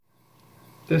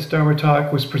This Dharma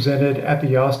talk was presented at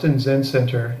the Austin Zen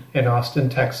Center in Austin,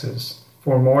 Texas.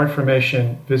 For more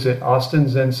information, visit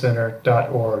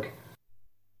austinzencenter.org.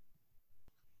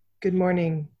 Good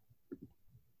morning.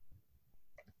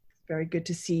 Very good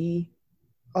to see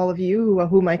all of you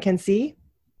whom I can see.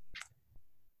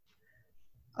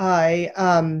 I've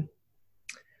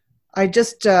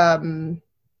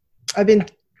been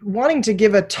wanting to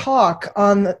give a talk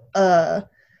on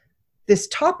this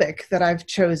topic that I've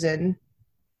chosen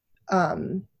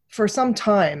for some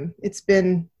time. It's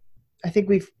been, I think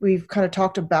we've kind of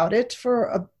talked about it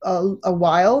for a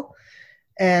while,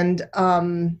 and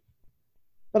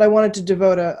but I wanted to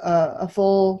devote a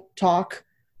full talk,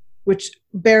 which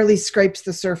barely scrapes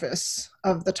the surface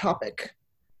of the topic,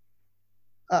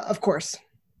 of course.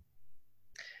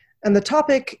 And the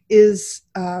topic is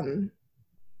the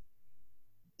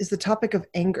topic of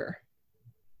anger.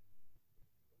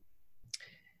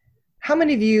 How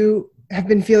many of you have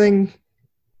been feeling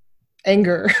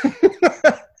anger?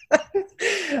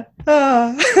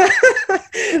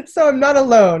 So I'm not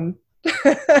alone.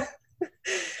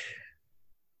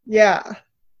 Yeah.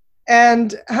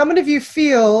 And how many of you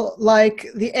feel like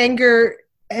the anger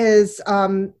is, how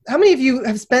many of you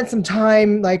have spent some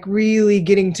time like really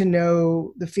getting to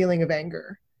know the feeling of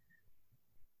anger?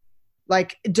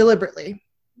 Like deliberately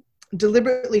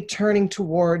turning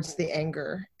towards the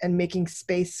anger and making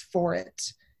space for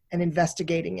it and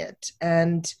investigating it,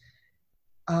 and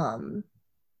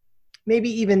maybe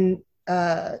even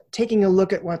taking a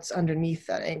look at what's underneath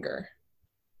that anger.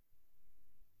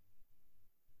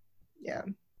 Yeah.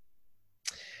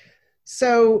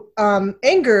 So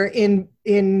anger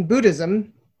in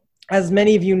Buddhism, as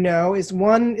many of you know, is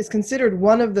considered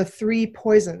one of the three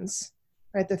poisons,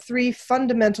 right? The three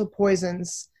fundamental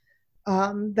poisons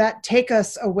that take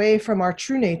us away from our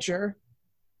true nature,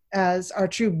 as our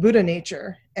true Buddha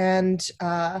nature, and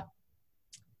kind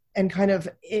of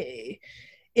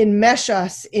enmesh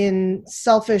us in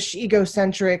selfish,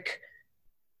 egocentric,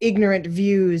 ignorant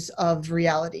views of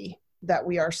reality, that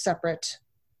we are separate,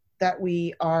 that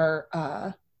we are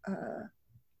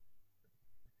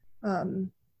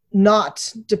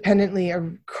not dependently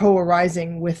or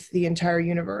co-arising with the entire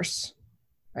universe,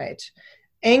 right?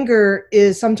 Anger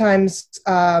is sometimes,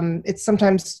 it's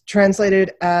sometimes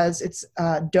translated as it's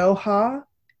doha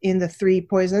in the three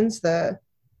poisons. The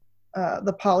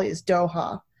Pali is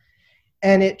doha,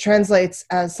 and it translates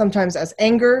as sometimes as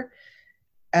anger,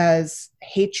 as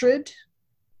hatred,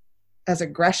 as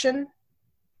aggression,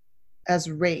 as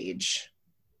rage,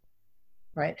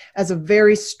 right? As a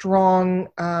very strong,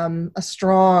 a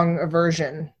strong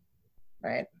aversion,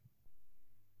 right?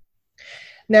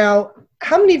 Now,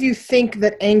 how many of you think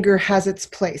that anger has its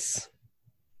place?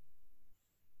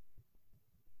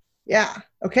 Yeah,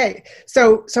 okay.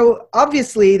 So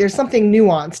obviously there's something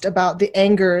nuanced about the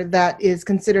anger that is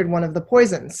considered one of the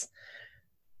poisons,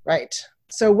 right?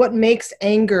 So what makes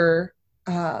anger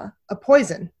a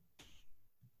poison?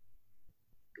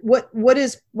 What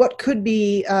could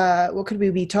we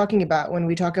be talking about when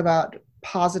we talk about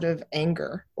positive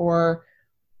anger, or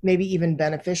maybe even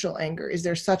beneficial anger? Is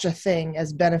there such a thing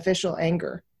as beneficial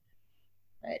anger,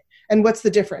 right? And what's the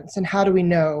difference? And how do we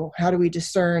know? How do we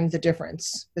discern the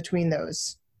difference between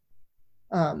those?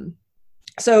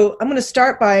 So I'm going to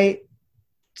start by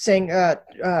saying,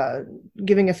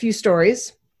 giving a few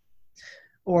stories,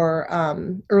 or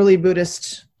early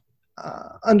Buddhist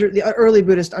early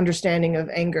Buddhist understanding of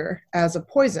anger as a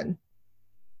poison.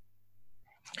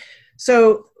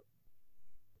 So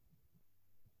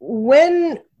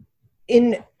when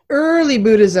in early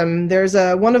Buddhism, there's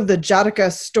one of the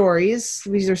Jataka stories.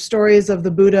 These are stories of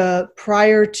the Buddha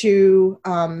prior to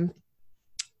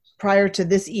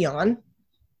this eon,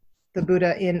 the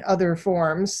Buddha in other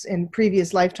forms in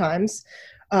previous lifetimes,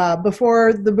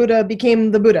 before the Buddha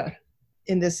became the Buddha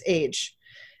in this age.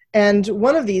 And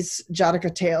one of these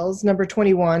Jataka tales, number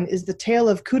 21, is the tale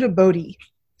of Kuta Bodhi.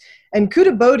 And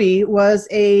Kuta Bodhi was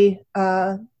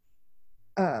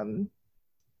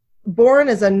born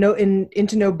as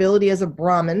into nobility as a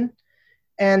Brahmin,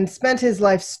 and spent his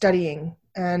life studying.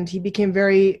 And he became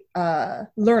very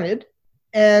learned.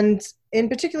 And in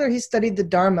particular, he studied the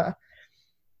Dharma.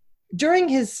 During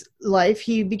his life,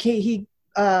 he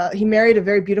married a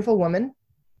very beautiful woman.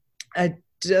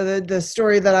 The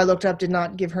story that I looked up did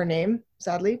not give her name,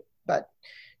 sadly, but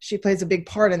she plays a big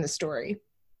part in the story.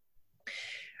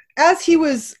 As he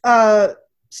was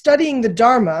studying the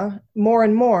Dharma more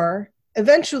and more,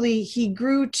 eventually he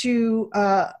grew to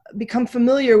become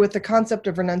familiar with the concept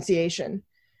of renunciation.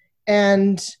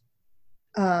 And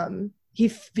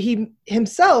he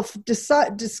himself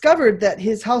discovered that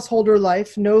his householder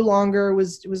life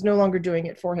was no longer doing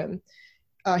it for him.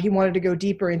 He wanted to go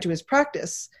deeper into his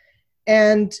practice,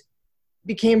 and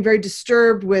became very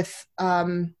disturbed with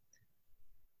the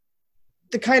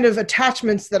kind of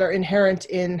attachments that are inherent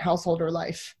in householder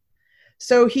life.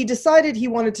 So he decided he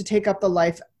wanted to take up the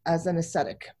life as an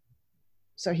ascetic.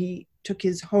 So he took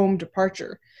his home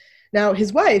departure. Now,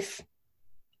 his wife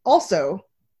also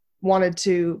wanted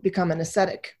to become an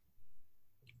ascetic.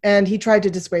 And he tried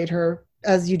to dissuade her,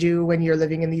 as you do when you're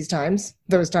living in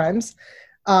those times,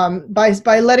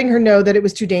 by letting her know that it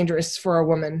was too dangerous for a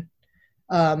woman,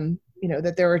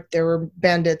 that there were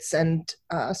bandits and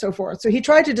so forth. So he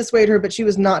tried to dissuade her, but she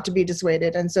was not to be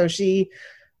dissuaded. And so she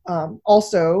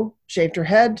also shaved her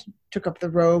head, took up the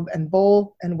robe and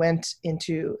bowl, and went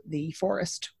into the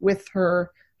forest with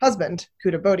her husband,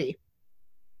 Kuta Bodhi.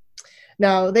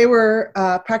 Now, they were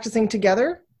practicing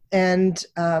together and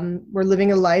were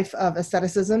living a life of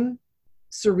asceticism,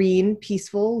 serene,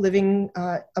 peaceful, living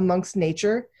amongst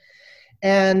nature.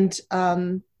 And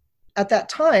at that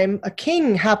time, a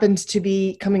king happened to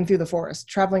be coming through the forest,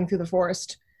 traveling through the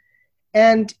forest.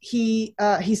 And he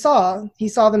saw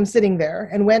them sitting there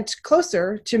and went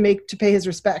closer to pay his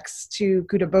respects to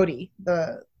Kuta Bodhi,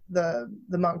 the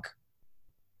monk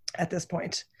at this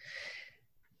point.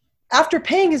 After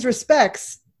paying his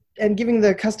respects and giving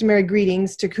the customary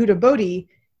greetings to Kuta Bodhi,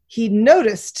 he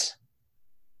noticed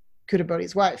Kuta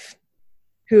Bodhi's wife,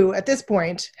 who at this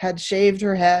point had shaved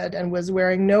her head and was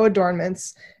wearing no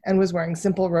adornments and was wearing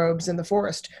simple robes in the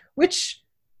forest, which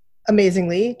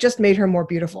amazingly just made her more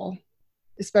beautiful,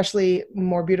 especially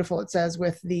more beautiful, it says,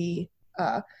 with the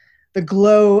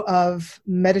glow of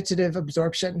meditative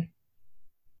absorption,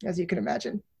 as you can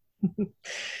imagine.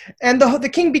 And the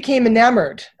king became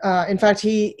enamored. In fact,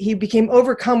 he became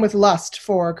overcome with lust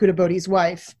for Kuta Bodhi's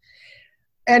wife.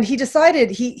 And he decided,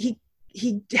 he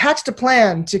hatched a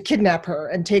plan to kidnap her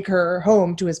and take her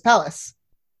home to his palace.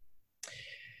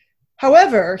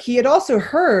 However, he had also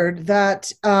heard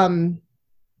that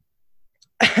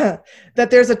that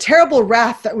there's a terrible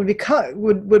wrath that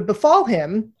would befall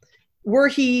him were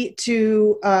he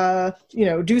to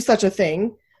do such a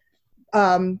thing,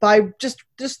 by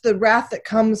just the wrath that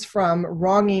comes from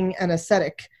wronging an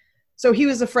ascetic. So he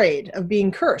was afraid of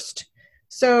being cursed.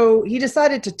 So he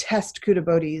decided to test Kuta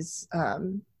Bodhi's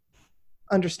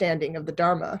understanding of the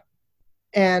Dharma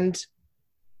and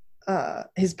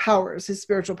his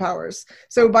spiritual powers.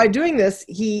 So by doing this,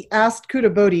 he asked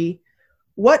Kuta Bodhi,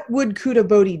 what would Kuta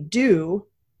Bodhi do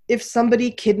if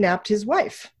somebody kidnapped his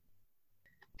wife?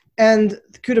 And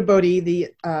Kuta Bodhi,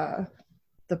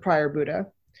 the prior Buddha,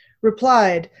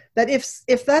 replied that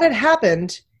if that had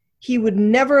happened, he would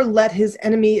never let his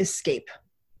enemy escape.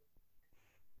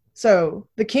 So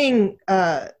the king,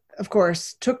 of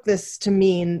course, took this to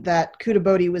mean that Kuta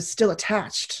Bodhi was still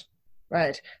attached,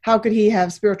 right? How could he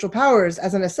have spiritual powers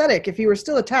as an ascetic if he were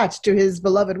still attached to his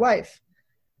beloved wife,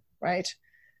 right?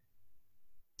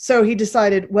 So he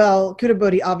decided, well, Kuta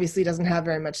Bodhi obviously doesn't have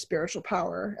very much spiritual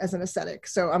power as an ascetic,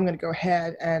 so I'm going to go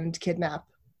ahead and kidnap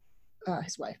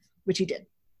his wife, which he did.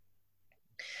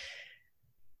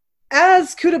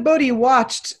 As Kuta Bodhi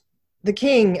watched the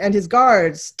king and his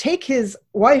guards take his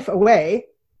wife away,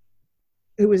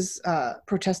 who was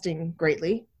protesting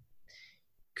greatly,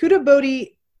 Kuta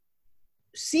Bodhi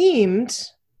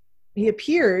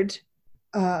appeared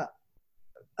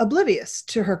oblivious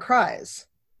to her cries.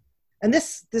 And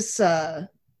this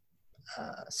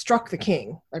struck the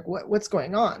king, like, what's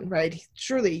going on, right?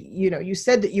 Surely, you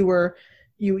said that you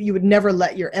would never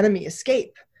let your enemy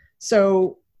escape.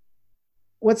 So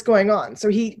what's going on? So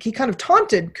he kind of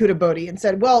taunted Kuta Bodhi and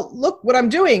said, well, look what I'm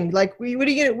doing. Like, what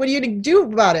are you going to do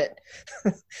about it?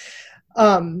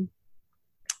 And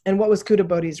what was Kuta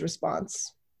Bodhi's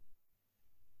response?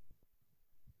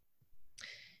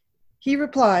 He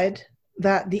replied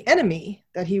that the enemy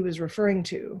that he was referring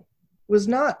to was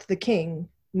not the king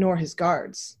nor his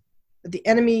guards. That the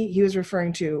enemy he was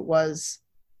referring to was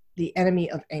the enemy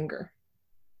of anger.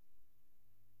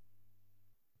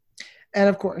 And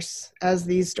of course, as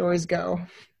these stories go,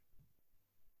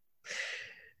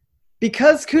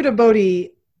 because Kuta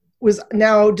Bodhi was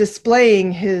now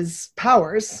displaying his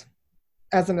powers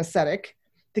as an ascetic,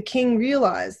 the king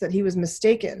realized that he was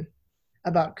mistaken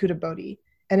about Kuta Bodhi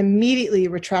and immediately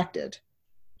retracted.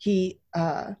 He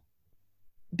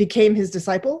became his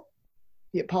disciple,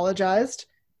 he apologized,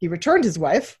 he returned his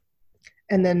wife,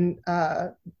 and then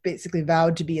basically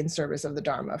vowed to be in service of the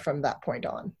Dharma from that point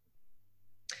on.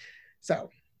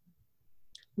 So,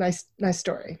 nice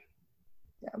story.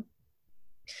 Yeah.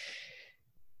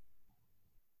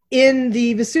 In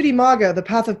the Visuddhimagga, the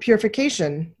Path of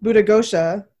Purification,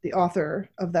 Buddhaghosa, the author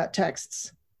of that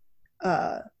text,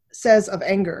 says of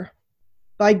anger,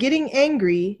 by getting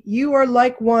angry, you are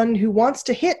like one who wants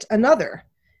to hit another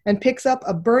and picks up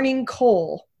a burning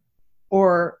coal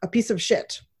or a piece of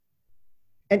shit.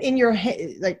 And in your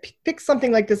hand, like, pick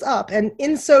something like this up. And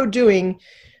in so doing,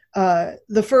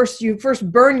 you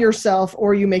first burn yourself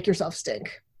or you make yourself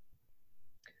stink.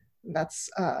 That's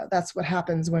what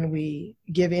happens when we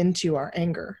give in to our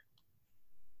anger.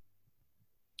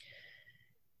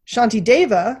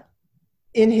 Shantideva,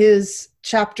 in his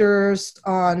chapters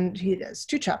he has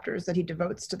 2 chapters that he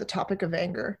devotes to the topic of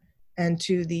anger and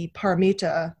to the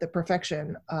paramita, the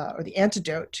perfection, or the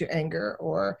antidote to anger,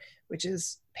 which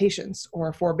is patience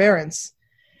or forbearance.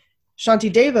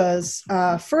 Shantideva's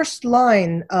first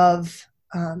line of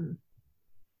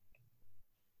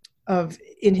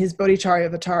in his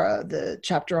Bodhicharyavatara, the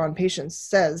chapter on patience,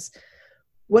 says,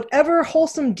 whatever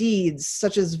wholesome deeds,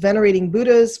 such as venerating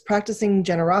Buddhas, practicing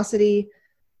generosity,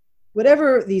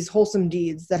 whatever these wholesome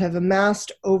deeds that have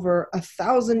amassed over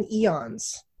 1,000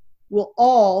 eons, will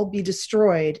all be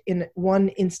destroyed in one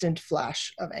instant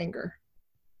flash of anger.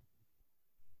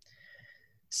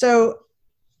 So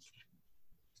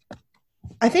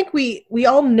I think we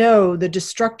all know the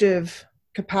destructive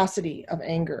capacity of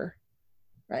anger,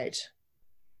 right?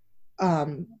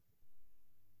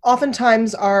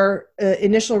 Oftentimes our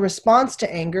initial response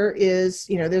to anger is,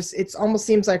 it almost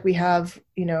seems like we have,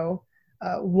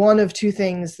 one of 2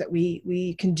 things that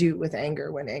we can do with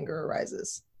anger when anger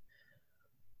arises,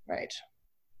 right?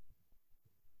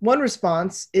 One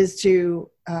response is to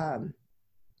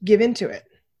give into it,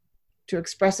 to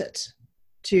express it,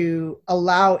 to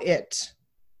allow it,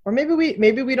 or maybe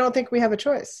we don't think we have a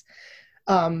choice.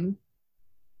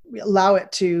 We allow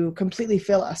it to completely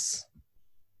fill us,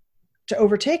 to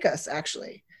overtake us,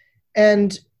 actually.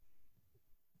 And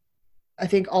I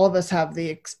think all of us have the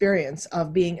experience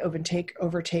of being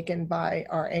overtaken by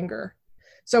our anger.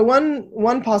 So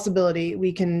one possibility,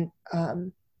 we can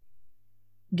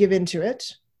give into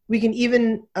it. We can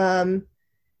even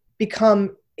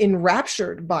become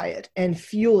enraptured by it and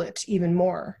fuel it even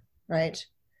more, right?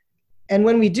 And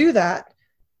when we do that,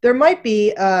 there might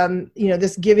be,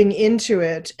 this giving into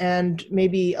it and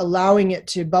maybe allowing it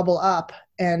to bubble up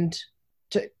and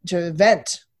to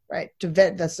vent, right? To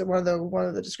vent. That's one of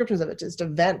the descriptions of it, is to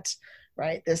vent,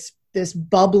 right? This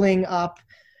bubbling up,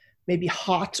 maybe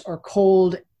hot or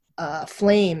cold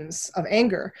flames of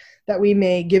anger that we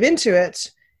may give into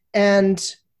it,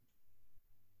 and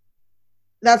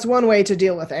that's one way to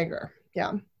deal with anger.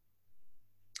 Yeah.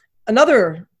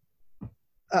 Another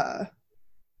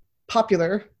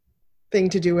popular thing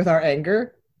to do with our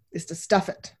anger is to stuff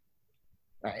it,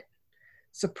 right?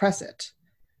 Suppress it,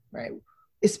 right?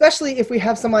 Especially if we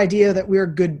have some idea that we're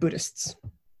good Buddhists.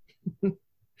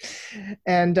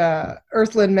 And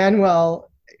Earthlyn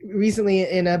Manuel, recently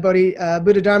in a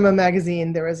Buddha Dharma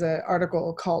magazine, there was an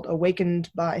article called Awakened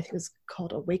by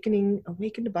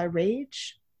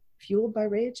Rage, Fueled by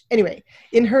Rage. Anyway,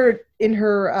 in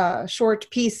her short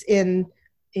piece in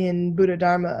Buddha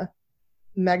Dharma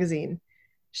magazine,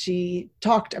 she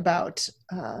talked about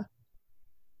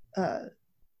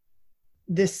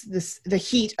the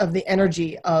heat of the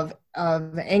energy of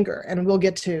anger, and we'll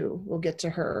get to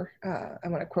her. I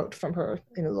want to quote from her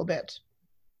in a little bit.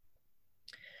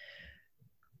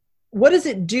 What does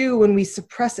it do when we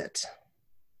suppress it?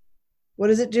 What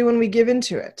does it do when we give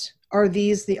into it? Are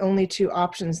these the only 2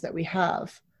 options that we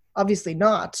have? Obviously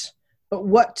not. But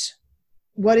what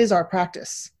is our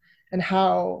practice, and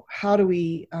how do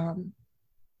we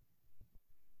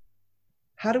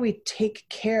take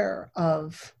care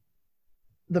of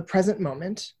the present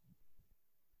moment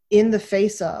in the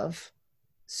face of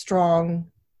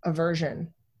strong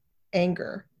aversion,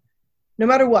 anger, no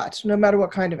matter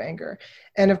what kind of anger?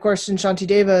 And of course, in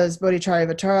Shantideva's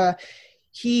Bodhicharyavatara,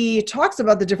 he talks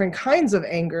about the different kinds of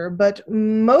anger, but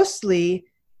mostly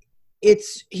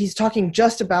he's talking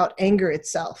just about anger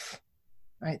itself,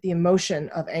 right? The emotion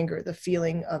of anger, the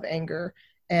feeling of anger,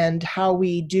 and how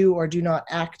we do or do not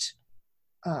act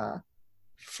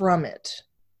from it,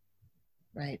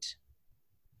 right?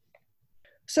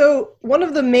 So one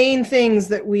of the main things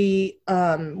that we,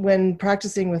 when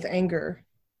practicing with anger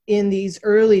in these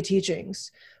early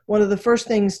teachings, one of the first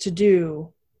things to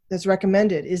do that's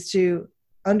recommended is to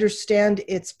understand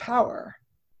its power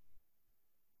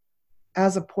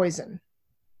as a poison,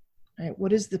 right?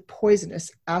 What is the poisonous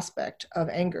aspect of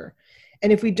anger?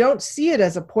 And if we don't see it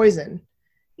as a poison,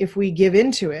 if we give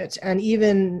into it and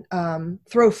even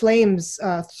throw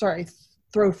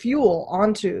fuel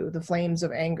onto the flames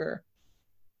of anger,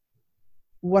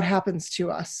 what happens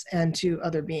to us and to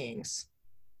other beings.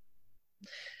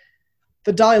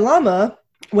 The Dalai Lama,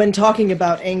 when talking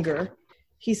about anger,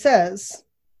 he says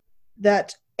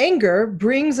that anger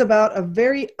brings about a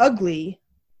very ugly,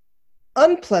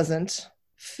 unpleasant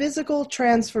physical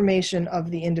transformation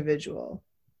of the individual.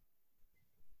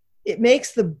 It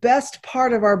makes the best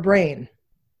part of our brain,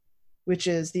 which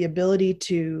is the ability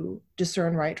to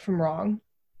discern right from wrong,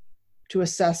 to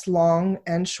assess long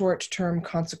and short-term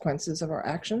consequences of our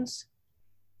actions.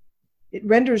 It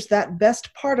renders that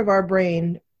best part of our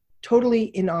brain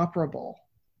totally inoperable.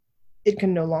 It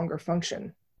can no longer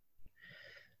function.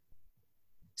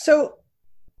 So,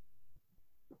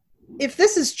 if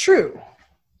this is true,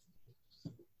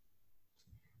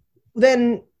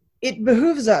 then it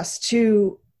behooves us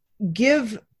to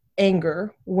give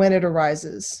anger when it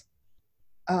arises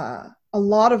a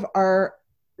lot of our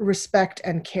respect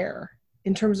and care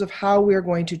in terms of how we're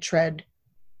going to tread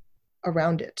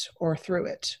around it or through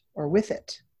it or with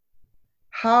it.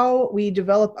 How we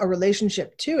develop a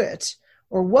relationship to it,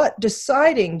 or what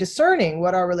discerning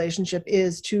what our relationship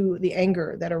is to the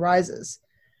anger that arises,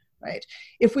 right?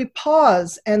 If we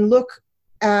pause and look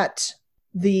at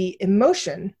the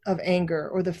emotion of anger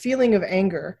or the feeling of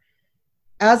anger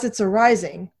as it's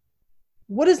arising,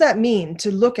 what does that mean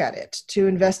to look at it, to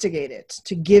investigate it,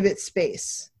 to give it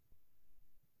space?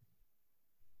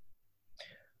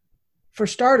 For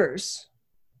starters,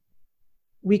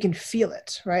 we can feel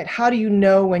it, right? How do you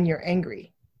know when you're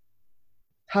angry?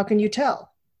 How can you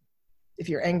tell if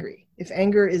you're angry? If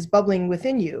anger is bubbling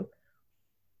within you,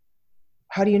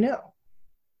 how do you know?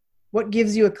 What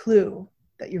gives you a clue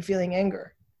that you're feeling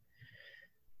anger?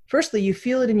 Firstly, you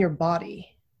feel it in your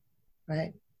body,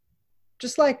 right?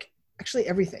 Just like actually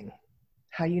everything.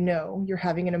 How you know you're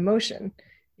having an emotion,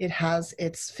 it has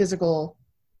its physical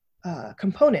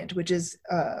component, which is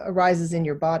arises in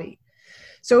your body.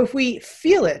 So if we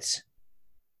feel it,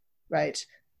 right,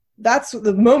 that's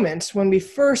the moment when we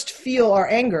first feel our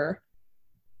anger,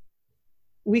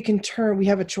 we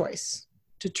have a choice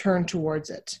to turn towards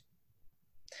it.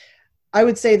 I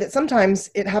would say that sometimes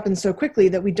it happens so quickly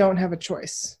that we don't have a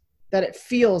choice, that it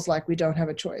feels like we don't have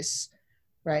a choice,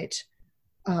 right?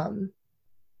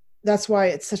 That's why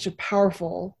it's such a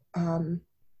powerful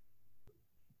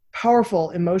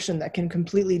emotion that can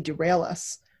completely derail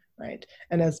us, right?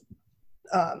 And as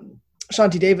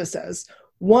Shantideva says,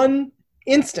 one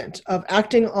instant of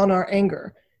acting on our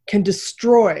anger can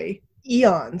destroy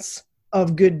eons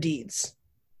of good deeds.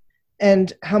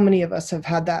 And how many of us have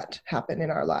had that happen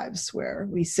in our lives, where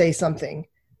we say something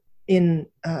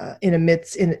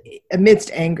amidst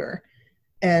anger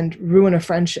and ruin a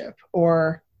friendship,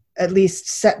 or at least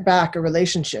set back a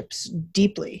relationship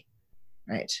deeply,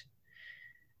 right?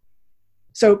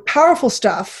 So powerful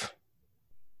stuff.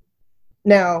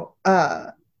 Now,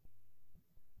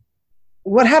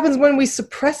 what happens when we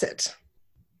suppress it?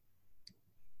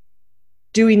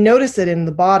 Do we notice it in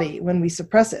the body when we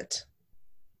suppress it?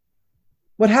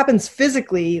 What happens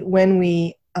physically when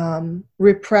we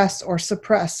repress or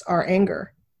suppress our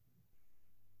anger?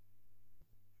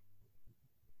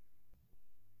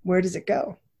 Where does it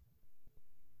go?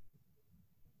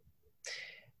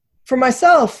 For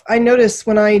myself, I notice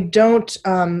when I don't,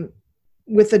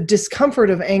 with the discomfort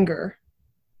of anger,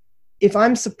 if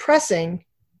I'm suppressing,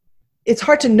 it's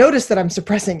hard to notice that I'm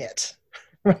suppressing it,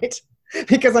 right?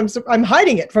 Because I'm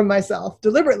hiding it from myself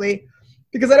deliberately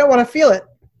because I don't want to feel it.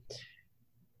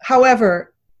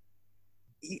 However,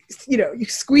 you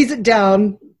squeeze it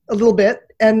down a little bit,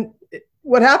 and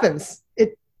what happens?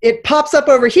 It pops up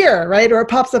over here, right? Or it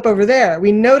pops up over there.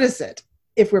 We notice it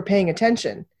if we're paying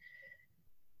attention.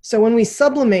 So when we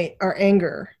sublimate our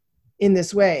anger in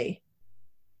this way,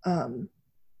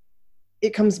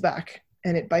 it comes back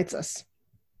and it bites us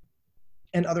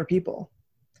and other people,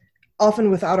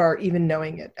 often without our even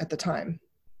knowing it at the time.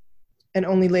 And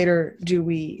only later do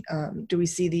we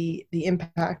see the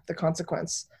impact, the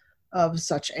consequence of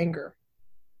such anger.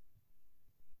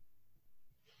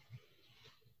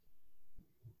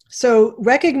 So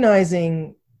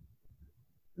recognizing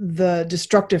the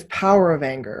destructive power of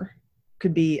anger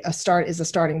is a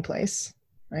starting place,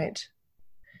 right?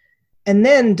 And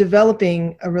then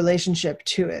developing a relationship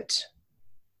to it.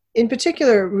 In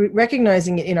particular,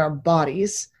 recognizing it in our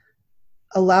bodies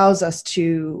allows us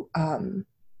to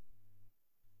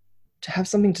have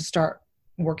something to start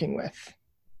working with.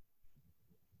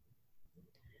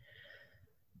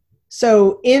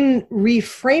 So in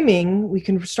reframing, we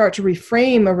can start to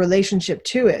reframe a relationship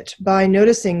to it by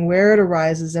noticing where it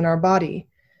arises in our body.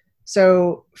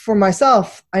 So for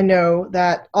myself, I know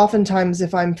that oftentimes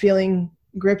if I'm feeling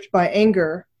gripped by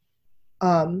anger,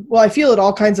 Well, I feel it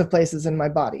all kinds of places in my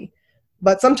body,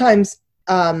 but sometimes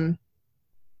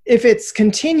if it's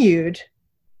continued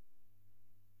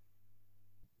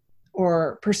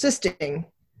or persisting,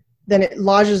 then it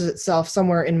lodges itself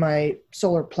somewhere in my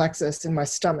solar plexus, in my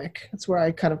stomach. That's where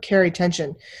I kind of carry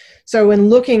tension. So when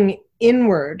looking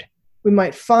inward, we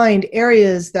might find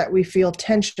areas that we feel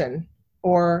tension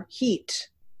or heat,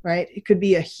 right? It could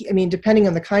be depending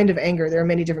on the kind of anger, there are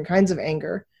many different kinds of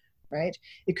anger, right?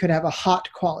 It could have a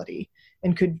hot quality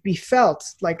and could be felt,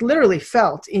 like literally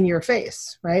felt in your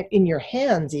face, right? In your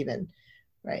hands even,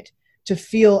 right? To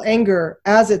feel anger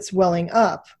as it's welling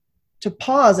up, to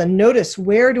pause and notice,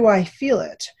 where do I feel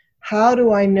it? How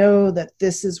do I know that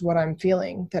this is what I'm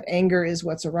feeling, that anger is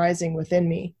what's arising within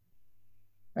me,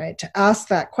 right? To ask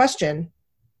that question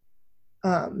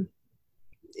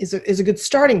is a good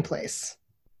starting place.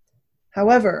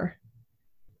 However,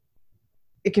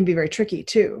 it can be very tricky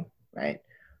too, right?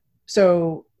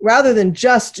 So rather than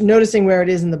just noticing where it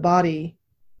is in the body,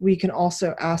 we can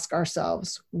also ask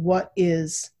ourselves, what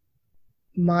is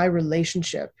my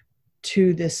relationship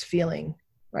to this feeling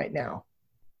right now?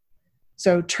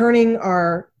 So turning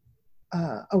our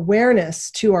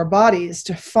awareness to our bodies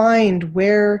to find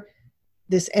where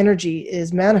this energy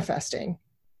is manifesting,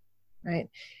 right?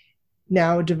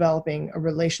 Now developing a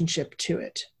relationship to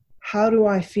it. How do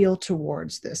I feel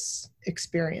towards this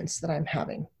experience that I'm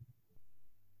having?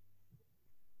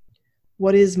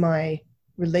 What is my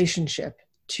relationship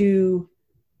to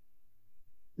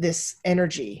this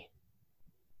energy?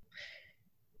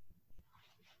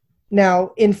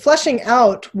 Now, in fleshing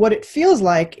out what it feels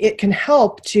like, it can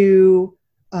help to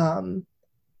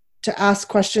ask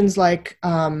questions like,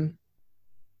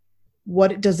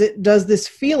 what does this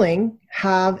feeling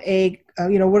have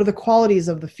what are the qualities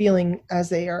of the feeling as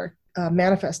they are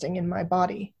manifesting in my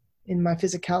body, in my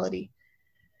physicality?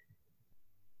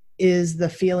 Is the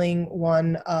feeling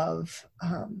one of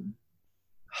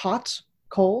hot,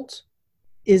 cold?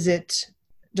 Does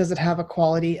it have a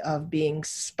quality of being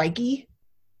spiky,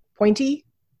 pointy,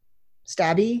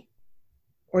 stabby,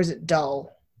 or is it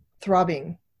dull,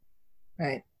 throbbing,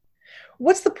 right?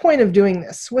 What's the point of doing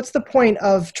this? What's the point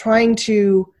of trying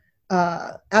to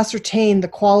ascertain the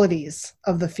qualities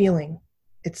of the feeling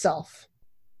itself?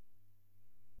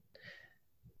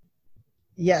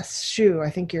 Yes, Shu, I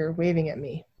think you're waving at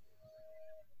me.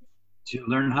 To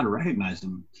learn how to recognize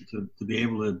them, to be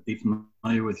able to be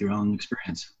familiar with your own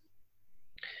experience.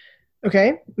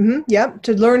 Okay, yeah,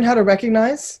 to learn how to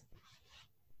recognize.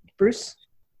 Bruce?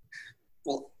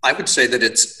 Well, I would say that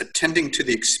it's attending to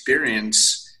the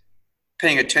experience,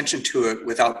 paying attention to it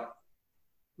without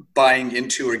buying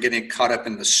into or getting caught up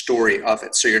in the story of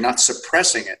it. So you're not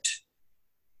suppressing it,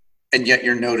 and yet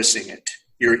you're noticing it.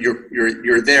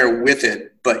 You're there with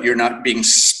it, but you're not being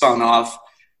spun off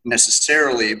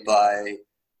necessarily by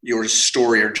your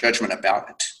story or judgment about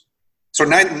it. So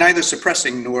neither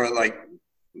suppressing nor like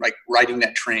riding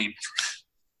that train.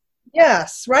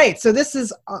 Yes, right. So this is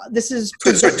so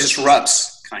it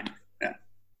disrupts, kind of.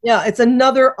 Yeah, it's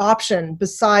another option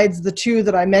besides the two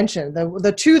that I mentioned.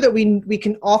 The two that we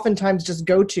can oftentimes just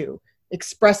go to,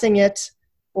 expressing it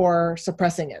or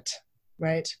suppressing it,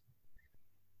 right?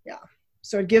 Yeah.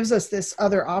 So it gives us this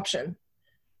other option.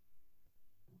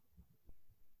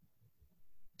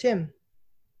 Tim.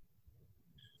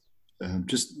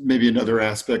 Just maybe another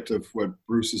aspect of what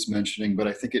Bruce is mentioning, but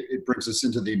I think it brings us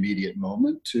into the immediate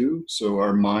moment too. So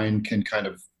our mind can kind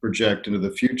of project into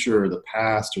the future or the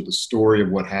past or the story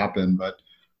of what happened, but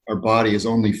our body is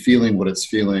only feeling what it's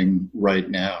feeling right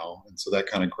now. And so that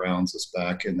kind of grounds us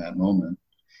back in that moment.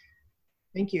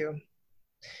 Thank you.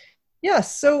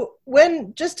 Yes. So let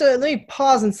me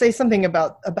pause and say something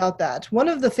about that. One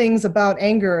of the things about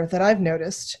anger that I've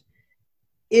noticed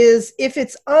is if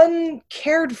it's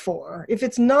uncared for, if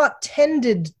it's not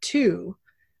tended to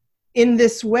in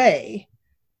this way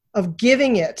of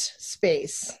giving it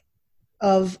space,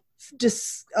 of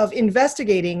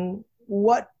investigating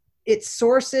what its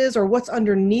source is or what's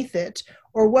underneath it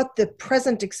or what the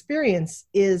present experience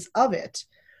is of it,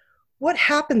 what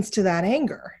happens to that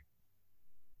anger?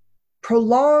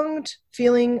 Prolonged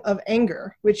feeling of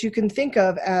anger, which you can think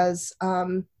of as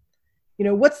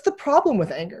what's the problem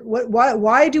with anger?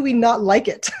 Why do we not like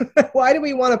it? Why do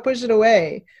we want to push it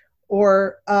away?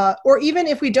 Or even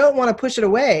if we don't want to push it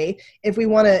away, if we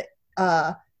want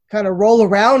to kind of roll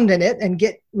around in it and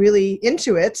get really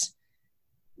into it,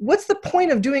 what's the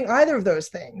point of doing either of those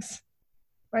things?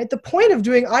 Right? The point of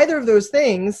doing either of those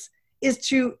things is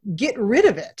to get rid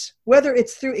of it, whether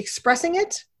it's through expressing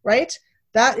it, right?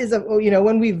 That is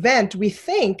when we vent, we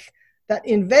think that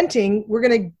in venting, we're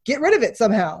going to get rid of it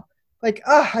somehow. like,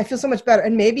 I feel so much better.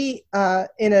 And maybe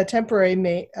in a temporary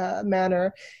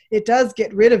manner, it does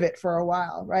get rid of it for a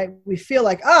while, right? We feel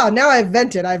like, now I've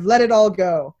vented, I've let it all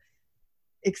go.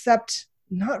 Except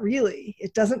not really.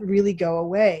 It doesn't really go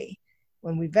away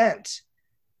when we vent.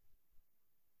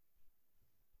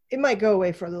 It might go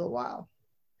away for a little while.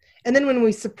 And then when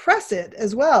we suppress it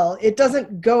as well, it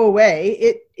doesn't go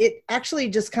away. It actually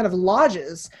just kind of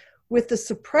lodges. With the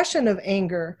suppression of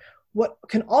anger, what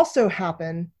can also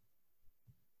happen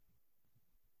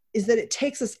is that it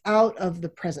takes us out of the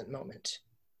present moment.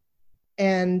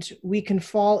 And we can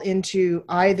fall into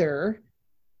either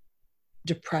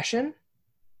depression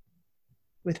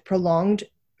with prolonged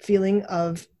feeling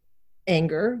of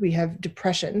anger. We have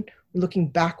depression, looking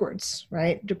backwards,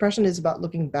 right? Depression is about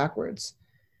looking backwards.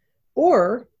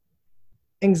 Or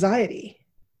anxiety,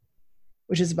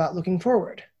 which is about looking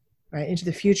forward, right, into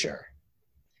the future,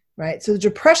 right? So the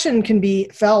depression can be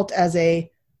felt as a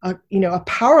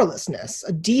powerlessness,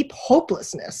 a deep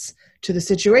hopelessness to the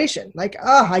situation. Like,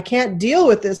 I can't deal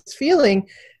with this feeling.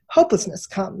 Hopelessness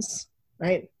comes,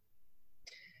 right?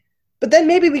 But then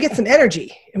maybe we get some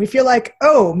energy and we feel like,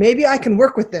 maybe I can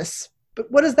work with this.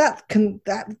 But what is that?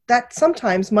 That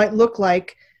sometimes might look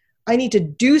like, I need to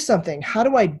do something. How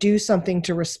do I do something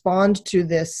to respond to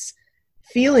this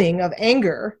feeling of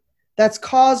anger that's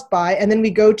caused by, and then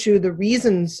we go to the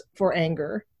reasons for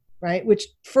anger, right? Which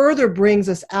further brings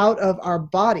us out of our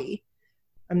body.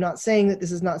 I'm not saying that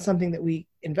this is not something that we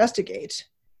investigate.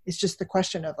 It's just the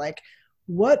question of like,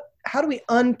 how do we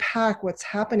unpack what's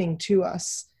happening to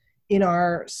us in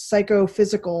our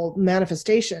psychophysical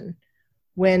manifestation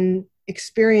when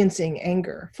experiencing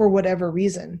anger for whatever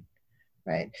reason?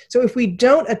 Right. So if we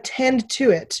don't attend to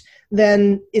it,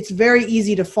 then it's very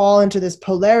easy to fall into this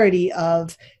polarity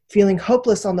of feeling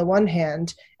hopeless on the one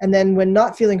hand, and then when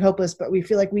not feeling hopeless, but we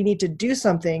feel like we need to do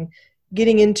something,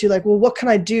 getting into like, well, what can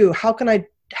I do? How can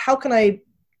I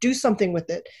do something with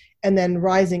it? And then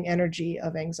rising energy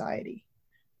of anxiety.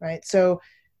 Right. So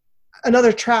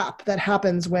another trap that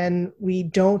happens when we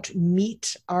don't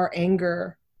meet our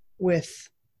anger with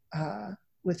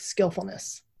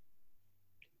skillfulness.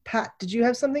 Pat, did you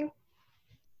have something?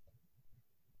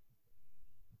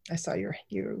 I saw you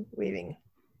waving.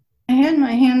 I had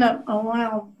my hand up a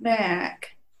while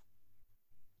back.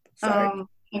 Sorry.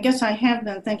 I guess I have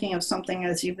been thinking of something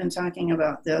as you've been talking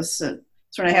about this. It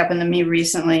sort of happened to me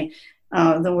recently.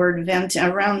 The word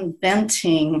around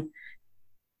venting.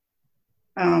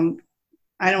 I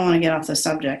don't want to get off the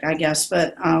subject, I guess,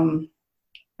 but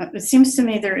it seems to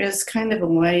me there is kind of a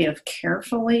way of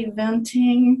carefully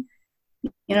venting.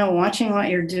 Watching what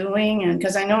you're doing. And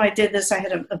because I know I did this, I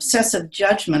had an obsessive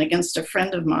judgment against a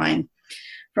friend of mine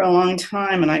for a long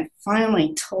time. And I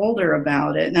finally told her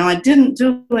about it. Now, I didn't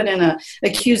do it in an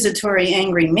accusatory,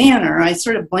 angry manner. I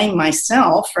sort of blamed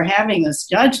myself for having this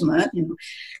judgment.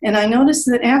 And I noticed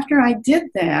that after I did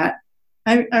that,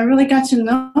 I really got to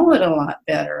know it a lot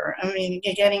better. I mean,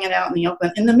 getting it out in the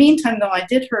open. In the meantime, though, I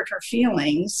did hurt her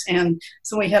feelings. And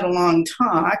so we had a long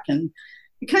talk, and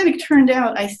it kind of turned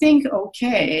out, I think,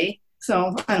 okay.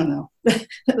 So I don't know.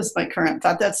 That was my current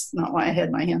thought. That's not why I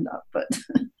had my hand up, but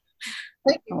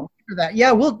thank you for that.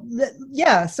 Yeah. Well,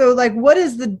 yeah. So like, what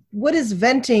is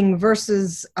venting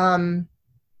versus,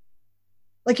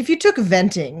 like if you took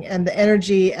venting and the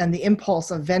energy and the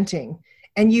impulse of venting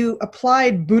and you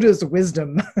applied Buddha's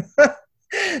wisdom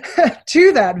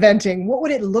to that venting, what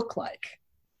would it look like?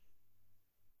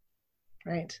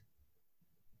 Right.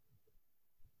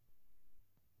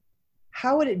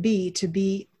 How would it be to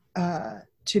be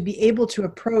able to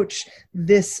approach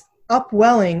this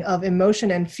upwelling of emotion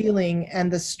and feeling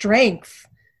and the strength,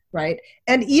 right?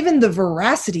 And even the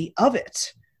veracity of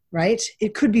it, right?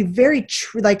 It could be very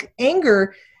true. Like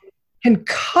anger can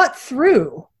cut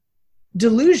through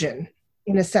delusion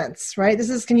in a sense, right?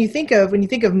 When you think of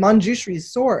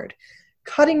Manjushri's sword,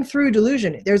 cutting through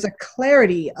delusion, there's a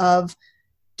clarity of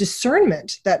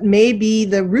discernment that may be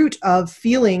the root of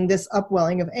feeling this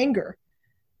upwelling of anger.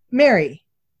 Mary,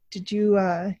 did you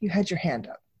had your hand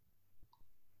up?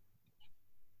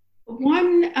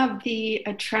 One of the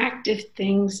attractive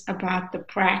things about the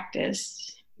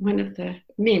practice, one of the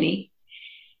many,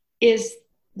 is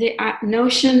the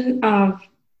notion of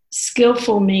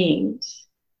skillful means.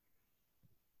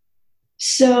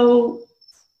 So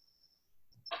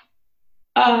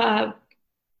the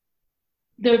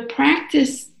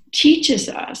practice teaches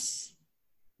us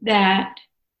that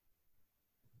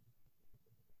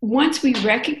once we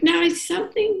recognize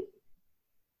something,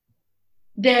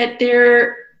 that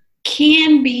there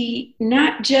can be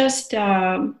not just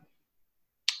a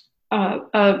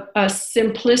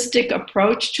simplistic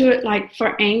approach to it, like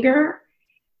for anger,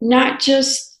 not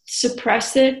just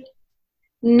suppress it,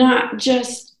 not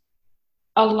just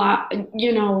allow,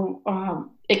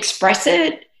 express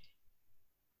it,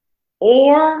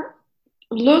 or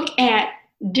look at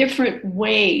different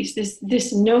ways,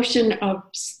 this notion of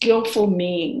skillful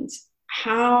means.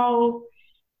 How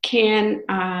can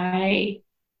I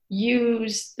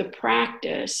use the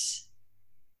practice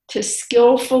to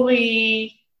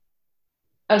skillfully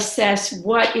assess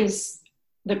what is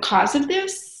the cause of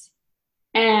this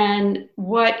and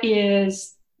what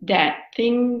is that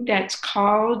thing that's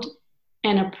called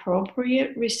an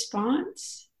appropriate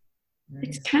response?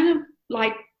 Right.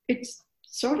 It's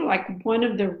sort of like one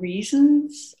of the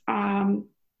reasons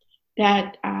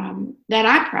that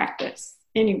I practice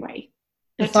anyway.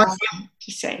 That's all I have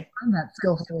to say. Find that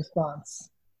skillful response.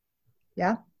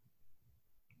 Yeah.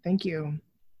 Thank you.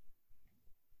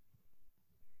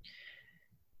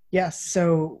 Yes.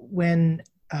 So when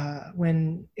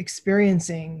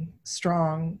experiencing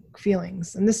strong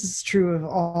feelings, and this is true of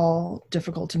all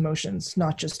difficult emotions,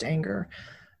 not just anger.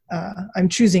 I'm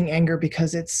choosing anger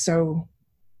because it's so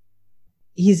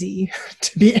easy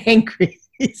to be angry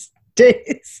these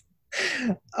days.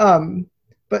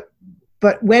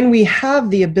 But when we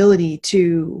have the ability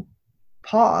to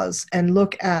pause and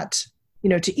look at,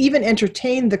 to even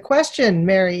entertain the question,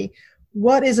 Mary,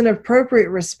 what is an appropriate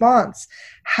response?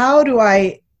 How do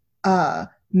I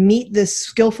meet this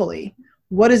skillfully?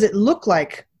 What does it look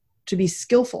like to be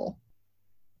skillful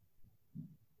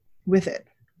with it?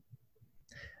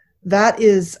 That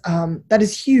is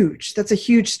huge. That's a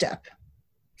huge step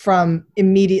from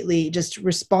immediately just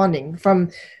responding,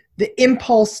 from the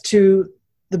impulse to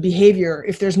the behavior.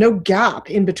 If there's no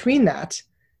gap in between that,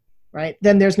 right,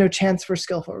 then there's no chance for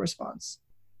skillful response.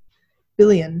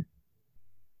 Billion,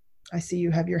 I see you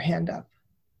have your hand up.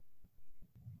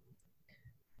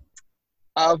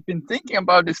 I've been thinking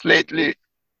about this lately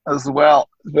as well.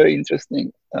 It's very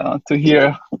interesting to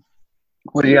hear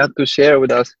what you have to share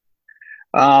with us.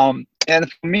 And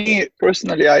for me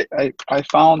personally, I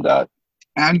found that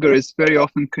anger is very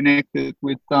often connected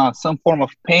with some form of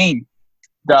pain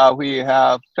that we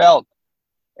have felt.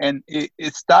 And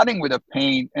it's starting with a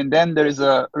pain, and then there is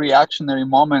a reactionary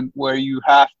moment where you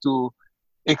have to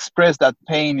express that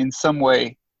pain in some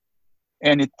way,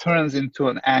 and it turns into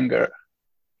an anger.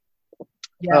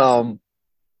 Yes.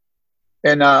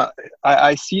 And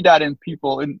I see that in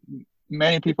people, in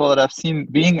many people that I've seen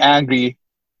being angry.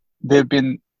 They've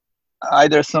been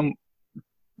either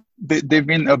they've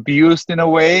been abused in a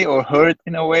way or hurt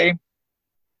in a way,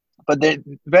 but they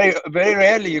very, very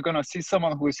rarely you're gonna see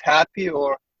someone who is happy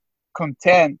or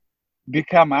content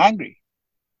become angry.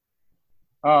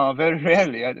 Very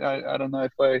rarely. I don't know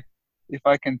if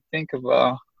I can think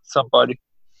of somebody.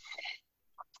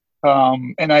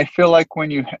 And I feel like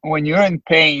when you're in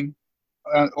pain,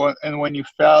 and when you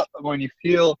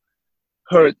feel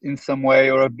hurt in some way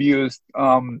or abused,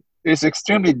 it's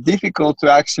extremely difficult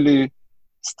to actually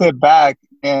step back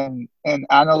and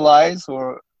analyze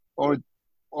or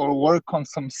work on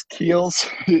some skills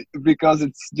because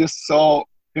it's just so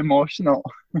emotional.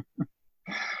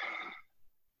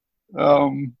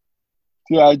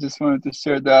 Yeah, I just wanted to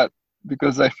share that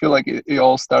because I feel like it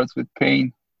all starts with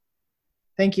pain.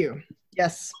 Thank you.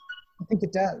 Yes, I think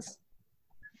it does.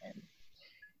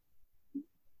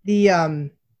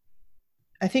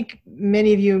 I think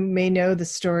many of you may know the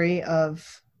story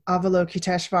of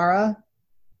Avalokiteshvara.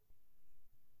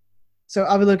 So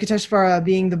Avalokiteshvara,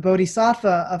 being the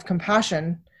bodhisattva of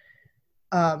compassion,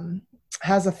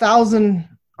 has 1,000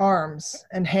 arms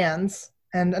and hands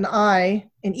and an eye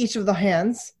in each of the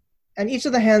hands. And each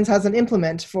of the hands has an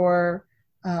implement for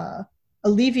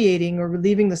alleviating or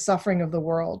relieving the suffering of the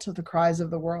world, of the cries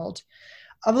of the world.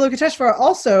 Avalokiteshvara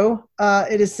also,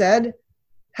 it is said,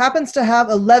 happens to have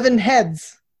 11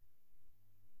 heads.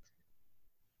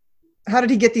 How did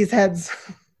he get these heads?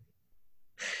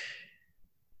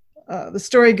 The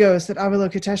story goes that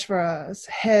Avalokiteshvara's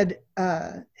head,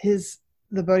 the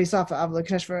Bodhisattva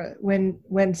Avalokiteshvara,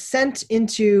 when sent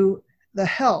into the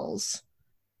hells,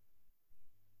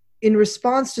 in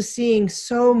response to seeing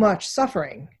so much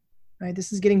suffering, right?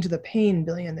 This is getting to the pain,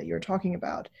 Billion, that you're talking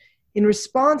about. In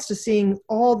response to seeing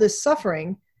all this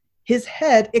suffering, his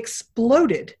head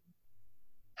exploded.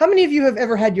 How many of you have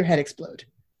ever had your head explode?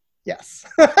 Yes.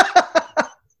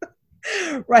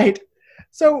 Right.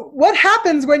 So what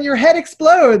happens when your head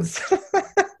explodes?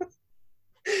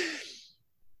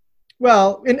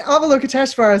 Well, in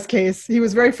Avalokiteshvara's case, he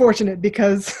was very fortunate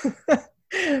because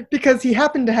he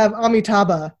happened to have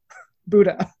Amitabha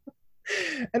Buddha.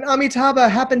 And Amitabha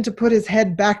happened to put his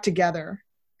head back together,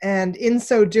 and in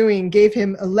so doing gave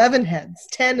him 11 heads,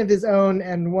 10 of his own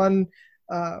and one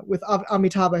with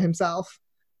Amitabha himself.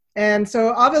 And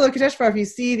so Avalokiteshvara, if you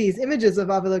see these images of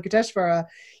Avalokiteshvara,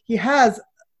 he has,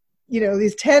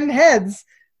 these 10 heads,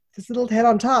 this little head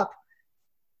on top.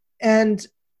 And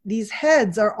these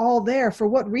heads are all there for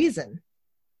what reason?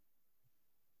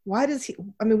 Why does he,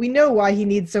 we know why he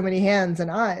needs so many hands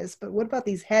and eyes, but what about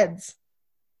these heads?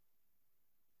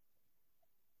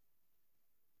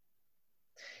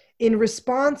 In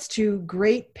response to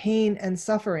great pain and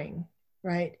suffering,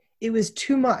 right? It was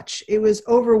too much. It was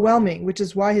overwhelming, which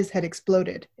is why his head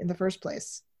exploded in the first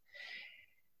place.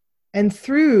 And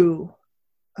through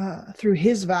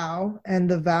his vow and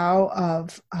the vow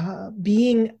of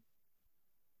being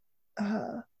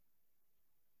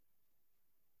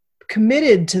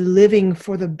committed to living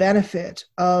for the benefit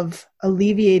of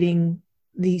alleviating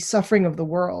the suffering of the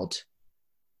world,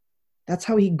 that's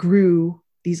how he grew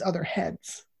these other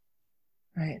heads,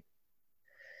 right?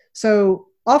 So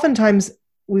oftentimes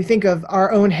we think of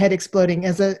our own head exploding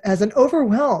as an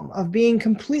overwhelm of being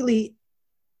completely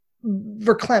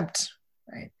verklempt,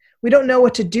 right? We don't know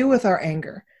what to do with our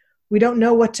anger. We don't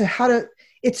know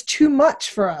it's too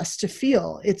much for us to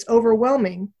feel. It's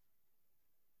overwhelming.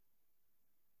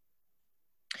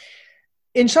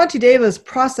 In Shantideva's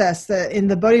process, in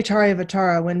the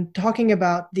Bodhicharyavatara, when talking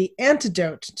about the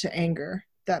antidote to anger,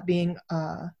 that being,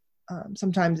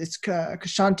 sometimes it's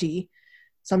kshanti,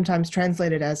 sometimes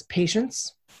translated as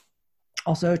patience,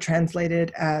 also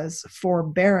translated as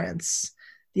forbearance,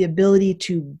 the ability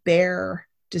to bear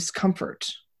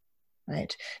discomfort,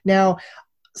 right? Now,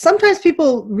 sometimes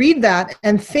people read that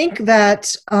and think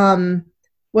that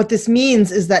what this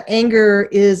means is that anger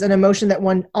is an emotion that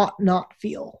one ought not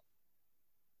feel,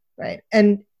 right?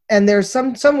 And there's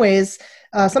some ways,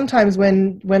 sometimes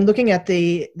when looking at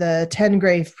the 10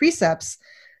 grave precepts,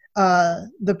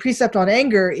 the precept on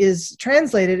anger is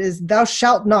translated as thou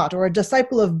shalt not, or a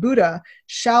disciple of Buddha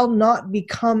shall not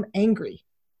become angry.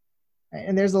 Right?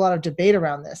 And there's a lot of debate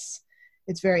around this.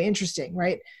 It's very interesting,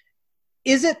 right?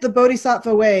 Is it the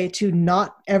Bodhisattva way to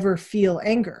not ever feel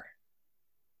anger?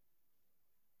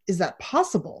 Is that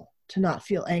possible to not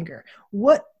feel anger?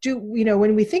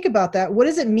 When we think about that, what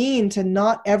does it mean to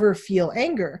not ever feel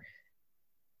anger?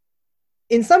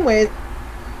 In some ways,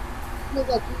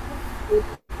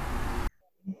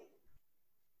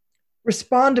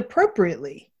 respond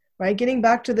appropriately, right? Getting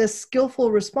back to this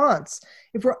skillful response.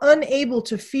 If we're unable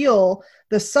to feel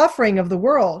the suffering of the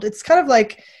world, it's kind of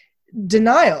like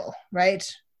denial, right?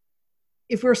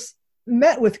 If we're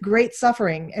met with great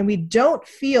suffering and we don't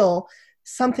feel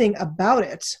something about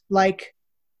it, like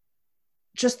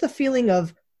just the feeling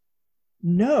of,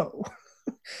 no,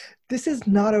 this is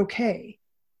not okay.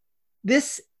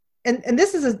 This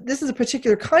is a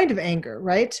particular kind of anger,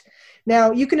 right?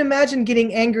 Now, you can imagine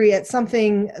getting angry at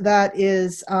something that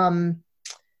is, that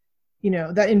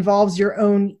involves your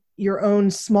own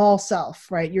small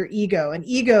self, right? Your ego, an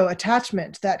ego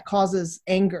attachment that causes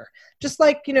anger. Just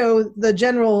like, the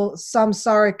general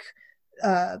samsaric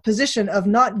position of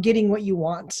not getting what you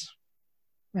want,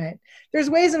 right? There's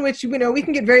ways in which, we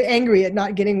can get very angry at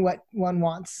not getting what one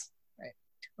wants, right?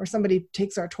 Or somebody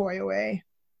takes our toy away,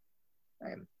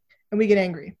 right? And we get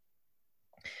angry.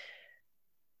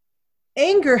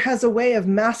 Anger has a way of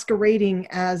masquerading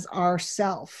as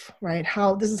ourself, right?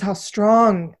 This is how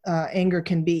strong anger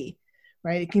can be,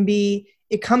 right?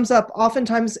 It comes up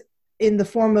oftentimes in the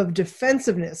form of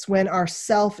defensiveness when our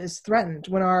self is threatened,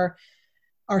 when our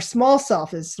small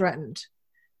self is threatened.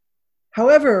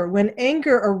 However, when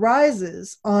anger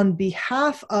arises on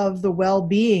behalf of the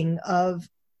well-being of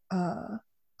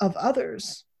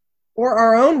others, or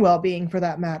our own well-being for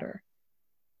that matter,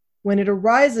 when it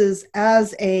arises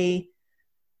as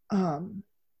out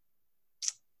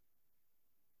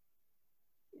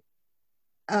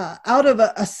of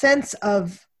a sense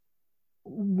of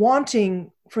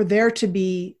wanting for there to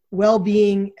be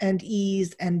well-being and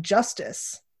ease and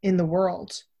justice in the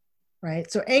world,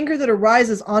 right? So anger that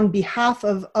arises on behalf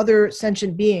of other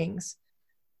sentient beings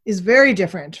is very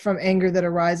different from anger that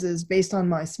arises based on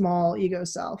my small ego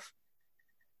self.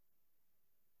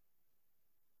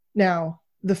 Now,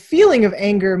 the feeling of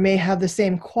anger may have the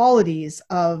same qualities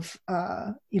of,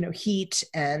 heat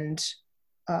and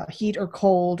heat or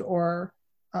cold or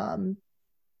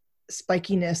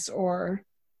spikiness or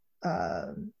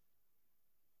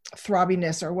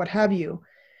throbbiness or what have you.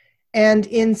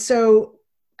 And so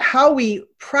how we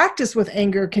practice with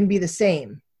anger can be the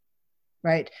same,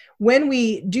 right? When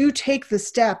we do take the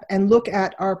step and look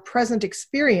at our present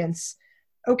experience,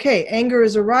 okay, anger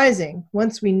is arising.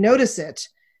 Once we notice it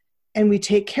and we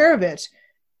take care of it,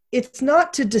 it's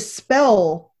not to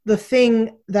dispel the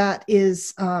thing that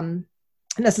is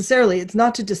necessarily. It's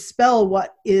not to dispel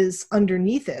what is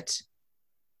underneath it,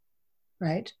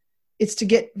 right? It's to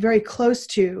get very close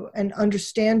to an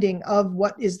understanding of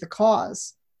what is the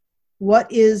cause,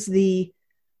 what is the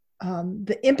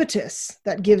impetus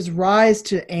that gives rise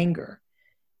to anger.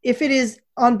 If it is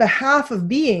on behalf of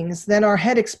beings, then our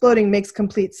head exploding makes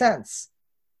complete sense,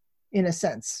 in a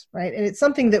sense, right? And it's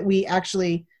something that we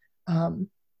actually,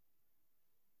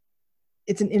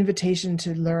 it's an invitation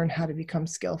to learn how to become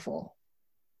skillful.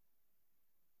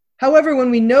 However,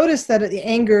 when we notice that the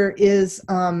anger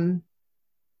isn't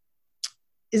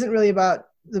really about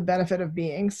the benefit of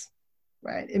beings,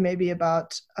 right? It may be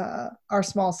about our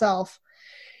small self.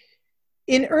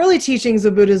 In early teachings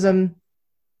of Buddhism,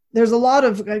 there's a lot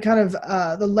of kind of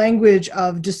the language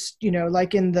of just,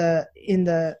 like in the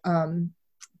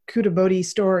Kuta Bodhi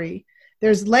story,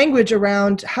 there's language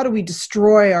around how do we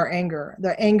destroy our anger.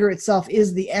 The anger itself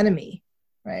is the enemy,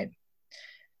 right?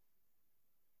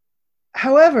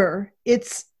 However,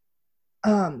 it's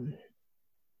I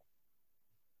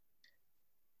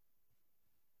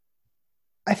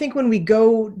think when we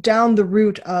go down the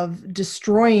route of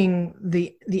destroying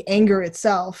the anger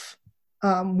itself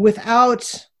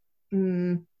without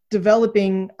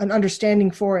developing an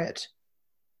understanding for it,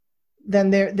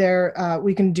 then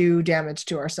we can do damage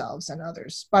to ourselves and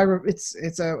others.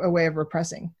 It's a way of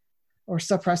repressing or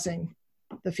suppressing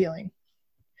the feeling.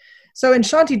 So in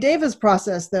Shantideva's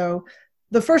process, though,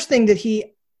 the first thing that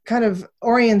he kind of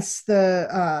orients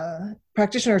the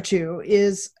practitioner to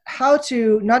is how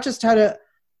to, not just how to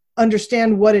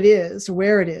understand what it is,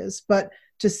 where it is, but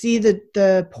to see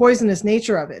the poisonous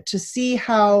nature of it, to see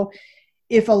how,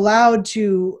 if allowed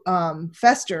to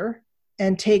fester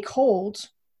and take hold,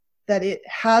 that it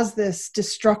has this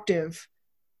destructive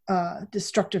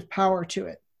power to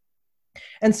it.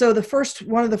 And so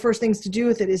one of the first things to do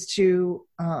with it is to,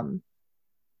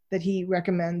 that he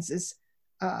recommends is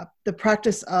the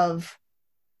practice of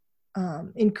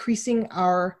increasing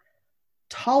our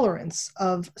tolerance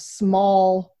of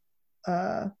small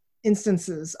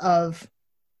instances of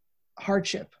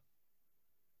hardship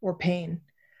or pain.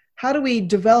 How do we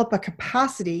develop a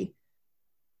capacity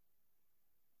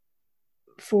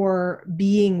for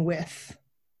being with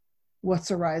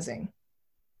what's arising?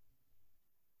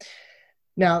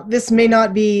 Now, this may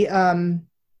not be, when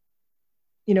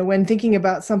thinking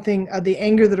about something, the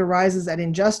anger that arises at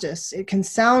injustice, it can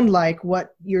sound like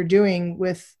what you're doing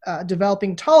with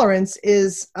developing tolerance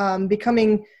is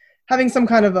having some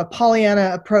kind of a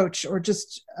Pollyanna approach, or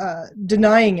just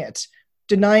denying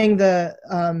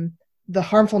the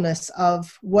harmfulness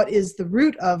of what is the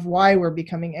root of why we're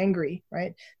becoming angry,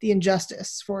 right? The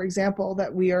injustice, for example,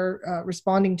 that we are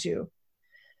responding to.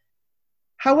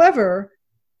 However,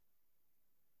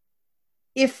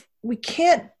 if we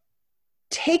can't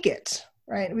take it,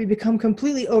 right, we become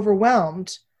completely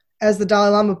overwhelmed, as the Dalai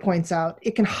Lama points out,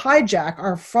 it can hijack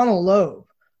our frontal lobe,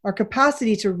 our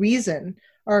capacity to reason,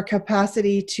 our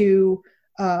capacity to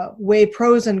weigh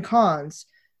pros and cons,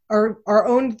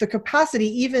 the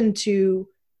capacity even to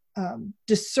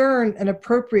discern an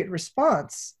appropriate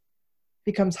response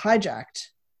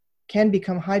can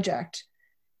become hijacked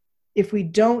if we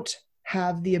don't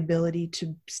have the ability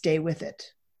to stay with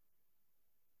it,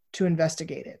 to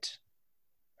investigate it,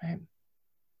 right?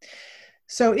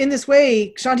 So in this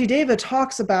way, Shantideva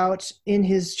talks about in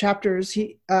his chapters,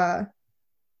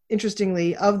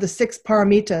 interestingly, of the 6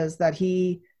 paramitas that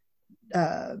he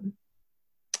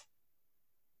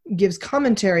gives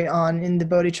commentary on in the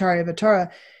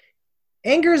Bodhicharyavatara,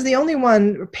 anger is the only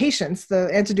one, patience, the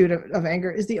antidote of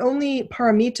anger, is the only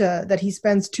paramita that he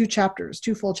spends 2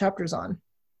 full chapters on.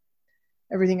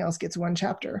 Everything else gets 1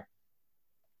 chapter.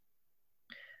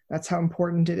 That's how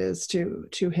important it is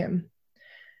to him.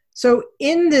 So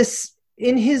in his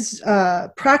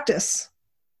practice,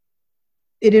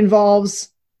 it involves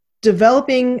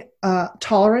developing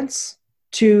tolerance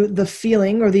to the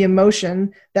feeling or the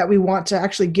emotion that we want to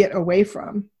actually get away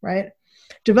from, right?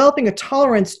 Developing a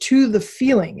tolerance to the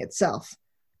feeling itself,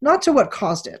 not to what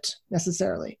caused it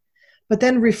necessarily, but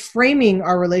then reframing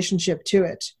our relationship to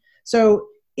it. So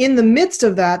in the midst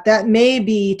of that may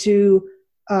be to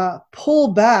pull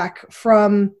back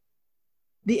from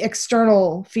the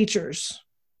external features,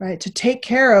 right? To take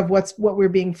care of what we're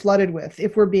being flooded with,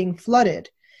 if we're being flooded.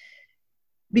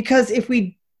 Because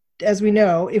as we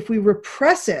know, if we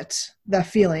repress that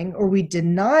feeling, or we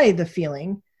deny the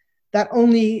feeling, that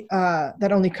only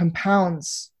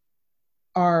compounds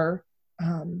our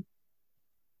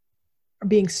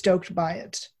being stoked by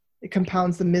it. It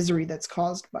compounds the misery that's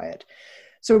caused by it.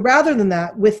 So rather than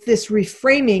that, with this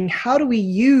reframing, how do we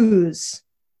use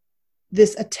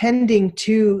this attending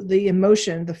to the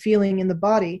emotion, the feeling in the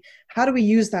body, how do we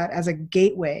use that as a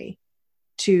gateway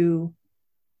to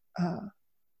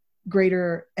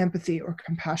greater empathy or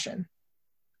compassion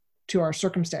to our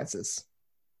circumstances?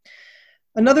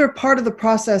 Another part of the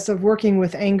process of working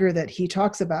with anger that he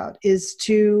talks about is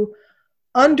to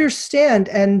understand,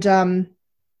 and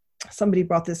somebody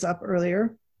brought this up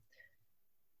earlier,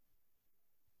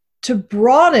 to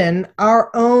broaden our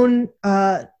own,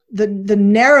 the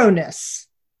narrowness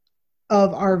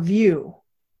of our view,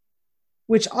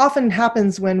 which often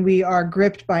happens when we are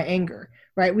gripped by anger,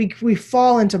 right? We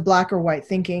fall into black or white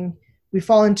thinking. We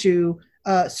fall into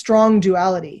strong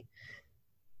duality.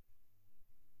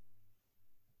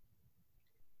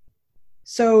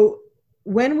 So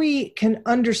when we can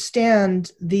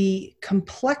understand the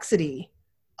complexity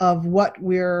of what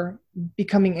we're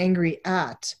becoming angry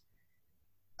at,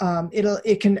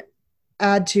 it can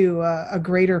add to a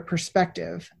greater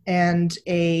perspective and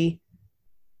a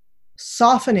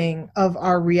softening of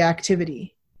our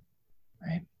reactivity,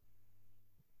 right?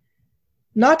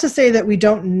 Not to say that we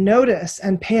don't notice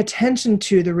and pay attention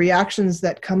to the reactions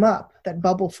that come up, that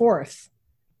bubble forth,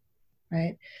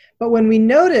 right? But when we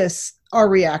notice our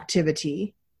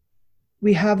reactivity,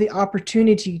 we have the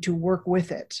opportunity to work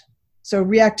with it. So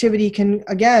reactivity can,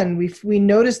 again, we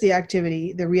notice the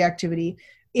reactivity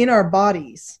in our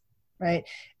bodies, right?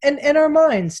 And our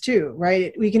minds too,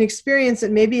 right? We can experience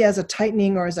it maybe as a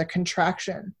tightening or as a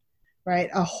contraction, right?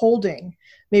 A holding.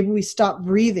 Maybe we stop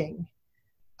breathing.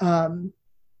 That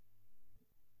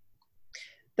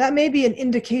may be an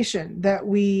indication that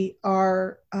we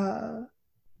are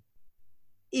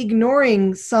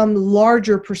ignoring some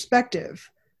larger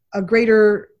perspective, the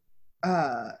greater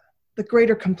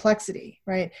complexity,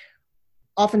 right?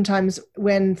 Oftentimes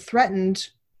when threatened,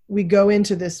 we go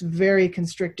into this very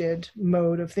constricted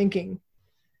mode of thinking,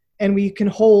 and we can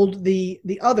hold the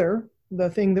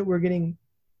thing that we're getting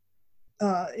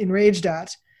enraged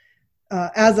at,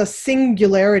 as a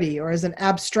singularity or as an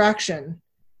abstraction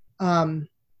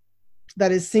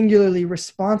that is singularly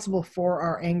responsible for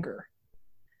our anger.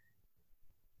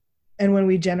 And when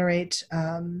we generate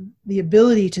the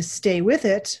ability to stay with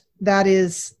it, that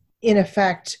is, in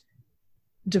effect,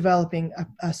 developing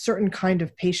a certain kind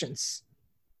of patience.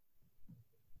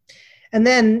 And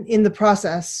then in the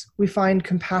process, we find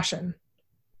compassion.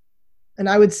 And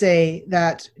I would say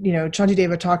that,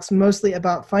 Shantideva talks mostly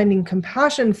about finding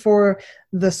compassion for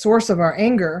the source of our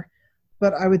anger,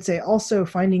 but I would say also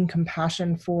finding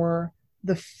compassion for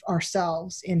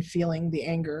ourselves in feeling the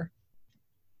anger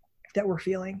that we're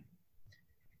feeling.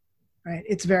 Right?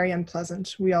 It's very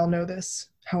unpleasant. We all know this,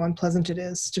 how unpleasant it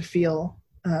is to feel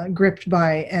gripped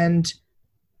by and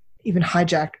even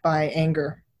hijacked by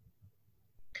anger.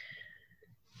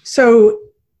 So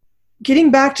getting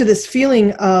back to this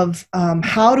feeling of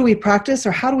how do we practice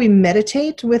or how do we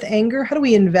meditate with anger? How do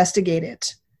we investigate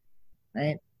it?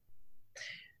 Right?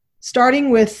 Starting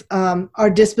with our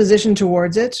disposition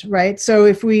towards it, right? So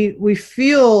if we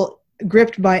feel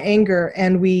gripped by anger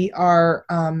and we are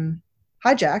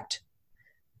hijacked,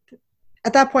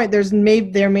 at that point,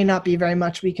 there may not be very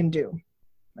much we can do,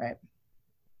 right?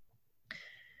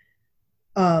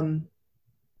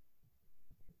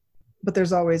 But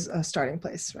there's always a starting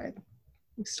place, right?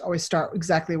 We always start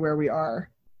exactly where we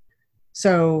are.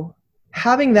 So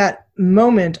having that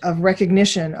moment of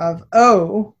recognition of,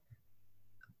 oh,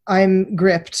 I'm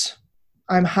gripped,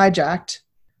 I'm hijacked.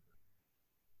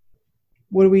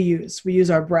 What do we use? We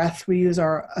use our breath, we use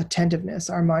our attentiveness,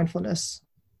 our mindfulness,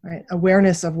 right?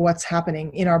 Awareness of what's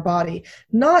happening in our body,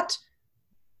 not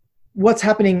what's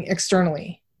happening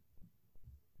externally.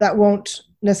 That won't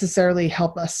necessarily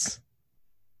help us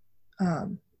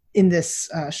in this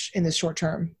short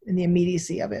term, in the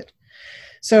immediacy of it.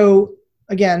 So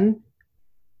again,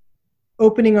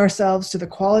 opening ourselves to the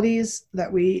qualities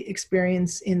that we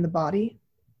experience in the body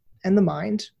and the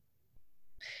mind.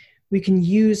 We can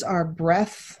use our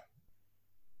breath,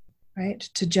 right,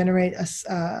 to generate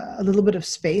a little bit of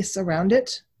space around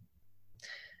it.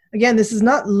 Again, this is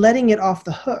not letting it off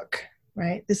the hook,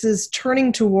 right? This is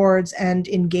turning towards and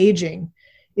engaging.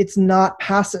 It's not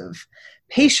passive.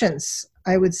 Patience,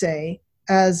 I would say,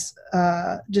 as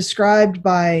described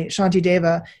by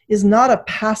Shantideva, is not a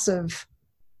passive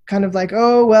kind of like,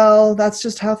 oh, well, that's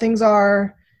just how things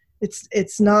are.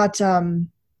 It's not,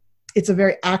 it's a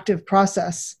very active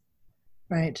process,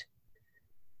 right?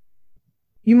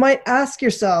 You might ask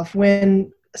yourself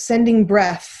when sending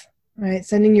breath, right?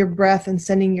 Sending your breath and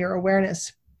sending your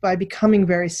awareness by becoming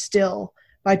very still,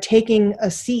 by taking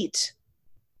a seat,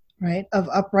 right, of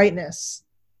uprightness,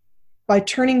 by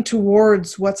turning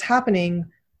towards what's happening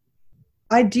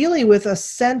ideally with a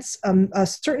sense, a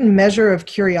certain measure of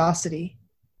curiosity,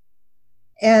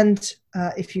 and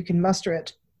if you can muster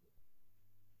it,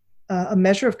 a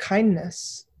measure of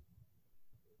kindness.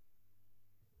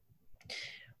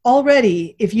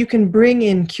 Already, if you can bring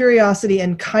in curiosity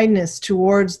and kindness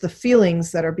towards the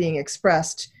feelings that are being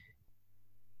expressed,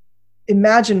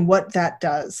 imagine what that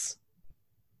does.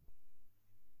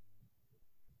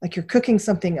 Like you're cooking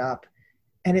something up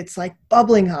and it's like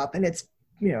bubbling up, and it's,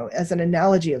 as an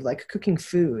analogy of like cooking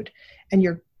food, and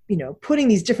you're, putting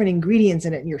these different ingredients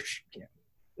in it, and you're,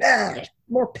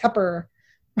 more pepper,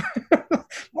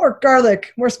 more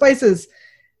garlic, more spices.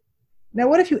 Now,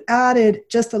 what if you added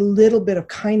just a little bit of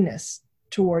kindness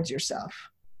towards yourself,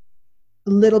 a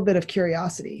little bit of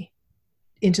curiosity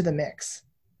into the mix?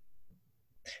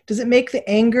 Does it make the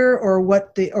anger or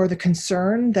the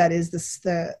concern that is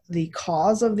the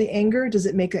cause of the anger, does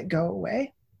it make it go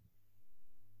away?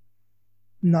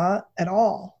 Not at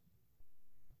all.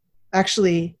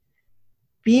 Actually,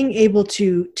 being able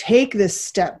to take this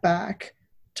step back,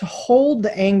 to hold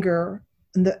the anger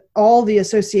and all the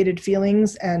associated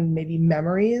feelings and maybe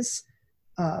memories,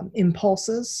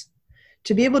 impulses,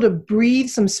 to be able to breathe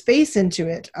some space into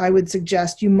it, I would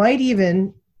suggest you might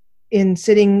even, in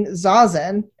sitting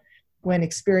zazen, when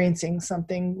experiencing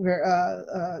something,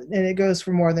 and it goes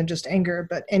for more than just anger,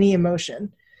 but any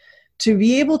emotion, to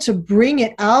be able to bring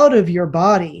it out of your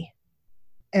body.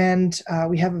 And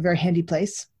we have a very handy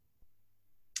place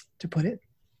to put it,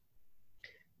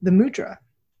 the mudra.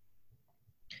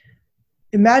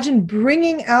 Imagine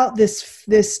bringing out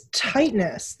this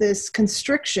tightness, this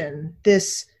constriction,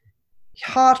 this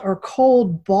hot or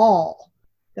cold ball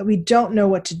that we don't know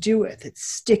what to do with. It's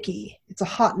sticky. It's a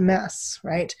hot mess,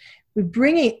 right? We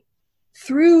bring it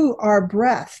through our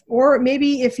breath. Or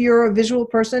maybe if you're a visual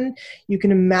person, you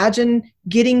can imagine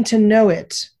getting to know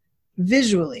it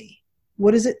visually.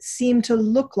 What does it seem to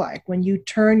look like when you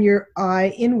turn your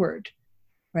eye inward,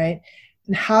 right?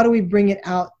 And how do we bring it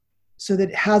out so that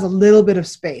it has a little bit of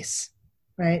space,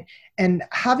 right? And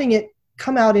having it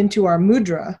come out into our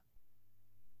mudra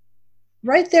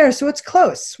right there, so it's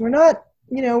close. We're not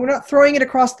throwing it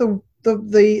across the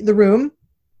room.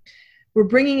 We're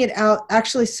bringing it out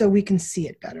actually so we can see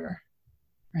it better,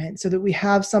 right? So that we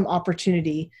have some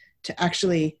opportunity to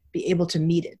actually be able to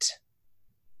meet it.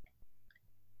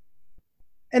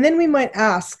 And then we might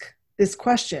ask this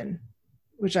question,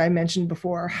 which I mentioned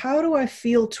before: how do I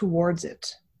feel towards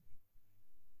it?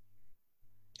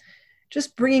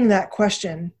 Just bringing that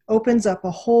question opens up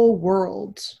a whole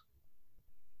world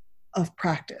of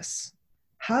practice.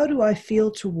 How do I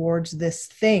feel towards this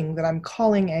thing that I'm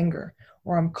calling anger,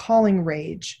 or I'm calling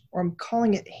rage, or I'm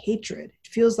calling it hatred? It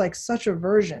feels like such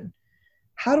aversion.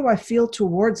 How do I feel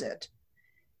towards it?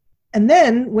 And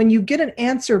then when you get an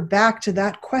answer back to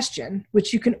that question,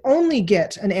 which you can only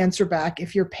get an answer back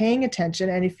if you're paying attention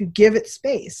and if you give it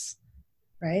space,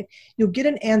 right? You'll get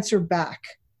an answer back,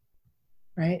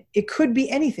 right? It could be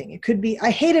anything. It could be,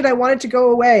 I hate it, I want it to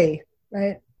go away,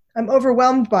 right? I'm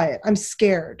overwhelmed by it, I'm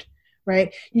scared,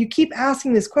 right? You keep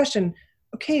asking this question,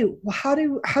 okay, well, how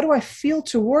do I feel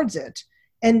towards it?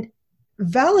 And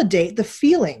validate the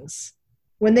feelings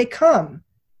when they come.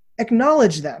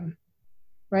 Acknowledge them,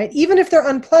 right? Even if they're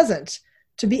unpleasant,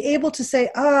 to be able to say,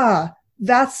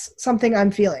 that's something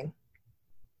I'm feeling.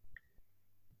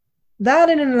 That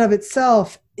in and of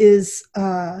itself is,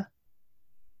 I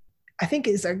think,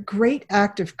 is a great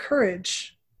act of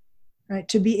courage, right?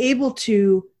 To be able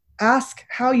to ask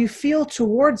how you feel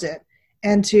towards it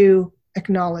and to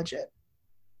acknowledge it.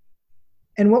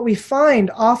 And what we find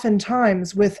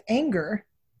oftentimes with anger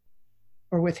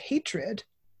or with hatred,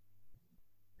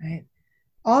 right?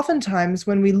 Oftentimes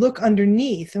when we look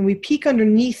underneath and we peek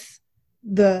underneath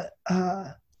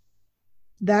that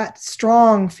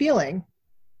strong feeling,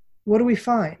 what do we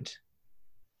find?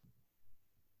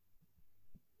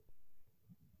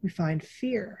 We find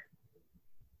fear.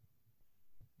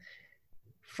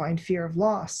 Find fear of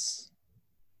loss.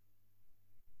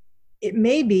 It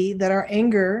may be that our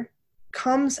anger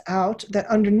comes out, that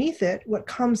underneath it, what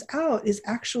comes out is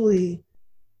actually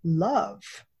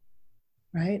love,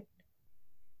 right?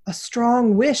 A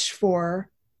strong wish for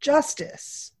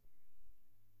justice,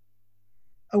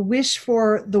 a wish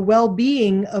for the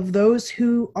well-being of those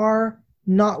who are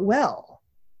not well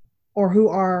or who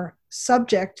are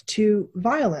subject to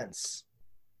violence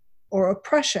or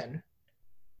oppression,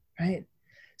 right?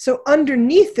 So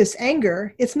underneath this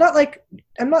anger, it's not like,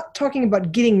 I'm not talking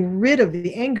about getting rid of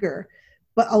the anger,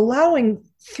 but allowing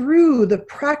through the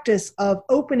practice of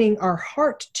opening our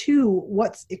heart to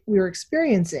what we're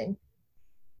experiencing,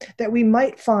 that we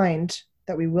might find,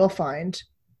 that we will find,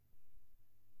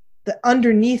 that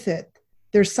underneath it,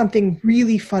 there's something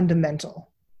really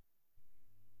fundamental.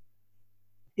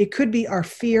 It could be our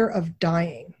fear of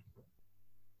dying.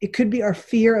 It could be our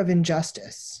fear of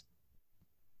injustice.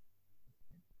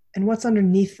 And what's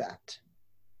underneath that?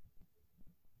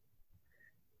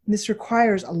 This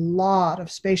requires a lot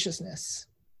of spaciousness.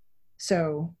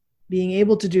 So being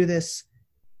able to do this,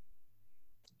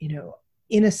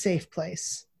 in a safe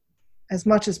place as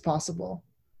much as possible,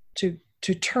 to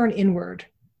turn inward,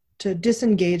 to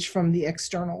disengage from the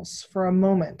externals for a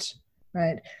moment,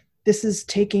 right? This is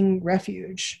taking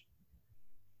refuge,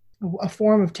 a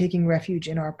form of taking refuge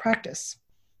in our practice.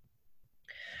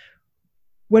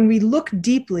 When we look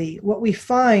deeply, what we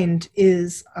find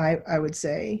is, I would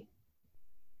say,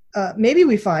 maybe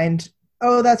we find,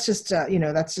 that's just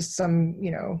some,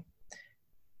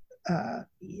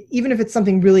 even if it's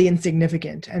something really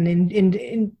insignificant, and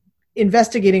in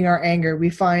investigating our anger, we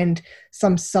find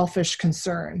some selfish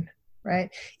concern,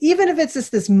 right? Even if it's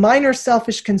just this minor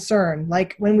selfish concern,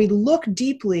 like when we look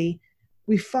deeply,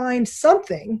 we find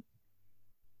something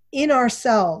in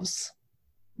ourselves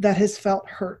that has felt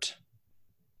hurt.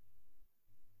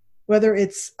 Whether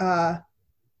it's,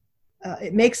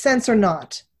 it makes sense or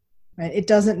not, right? It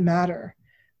doesn't matter,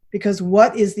 because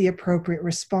what is the appropriate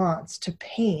response to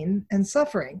pain and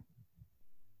suffering?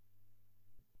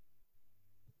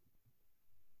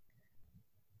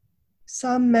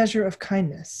 Some measure of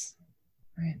kindness,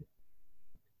 right?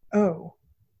 Oh,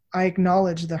 I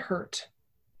acknowledge the hurt.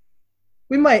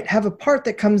 We might have a part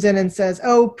that comes in and says,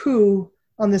 oh, poo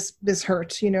on this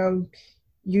hurt,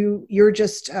 you're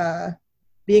just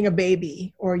being a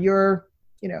baby, or you're,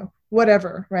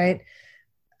 whatever, right?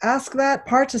 Ask that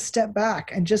part to step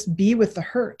back and just be with the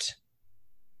hurt.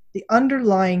 The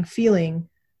underlying feeling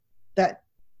that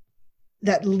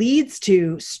leads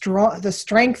to the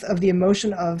strength of the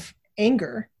emotion of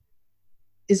anger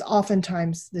is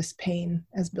oftentimes this pain,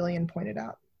 as Billion pointed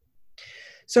out.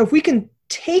 So if we can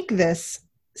take this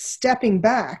stepping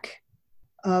back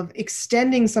of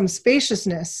extending some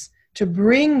spaciousness to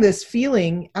bring this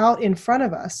feeling out in front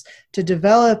of us, to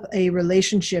develop a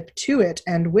relationship to it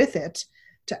and with it,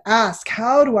 to ask,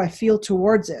 how do I feel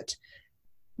towards it?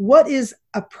 What is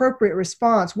appropriate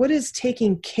response? What is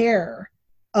taking care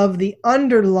of the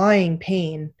underlying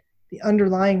pain, the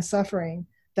underlying suffering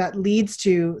that leads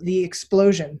to the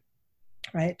explosion,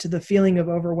 right? To the feeling of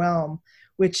overwhelm,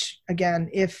 which, again,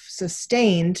 if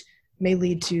sustained, may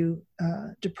lead to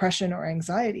depression or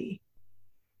anxiety,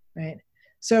 right?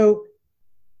 So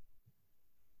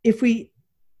if we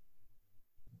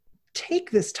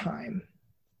take this time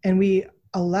and we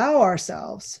allow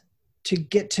ourselves to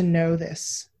get to know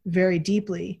this very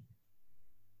deeply,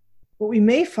 what we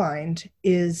may find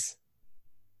is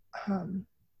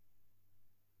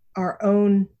our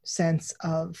own sense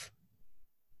of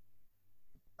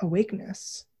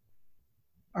awakeness,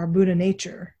 our Buddha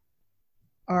nature,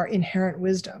 our inherent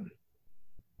wisdom.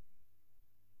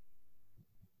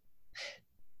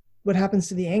 What happens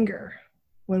to the anger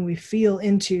when we feel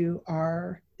into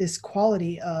this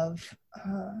quality of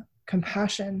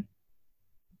compassion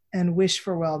and wish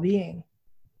for well-being?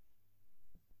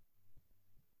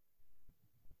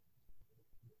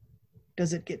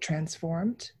 Does it get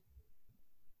transformed?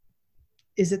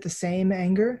 Is it the same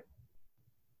anger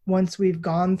once we've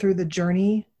gone through the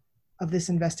journey of this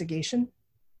investigation?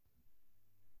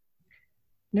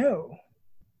 No,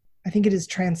 I think it is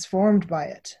transformed by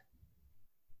it.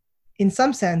 In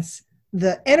some sense,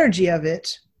 the energy of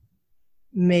it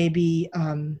may be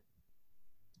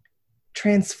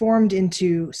transformed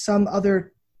into some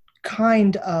other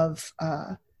kind of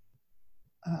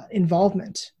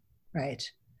involvement, right?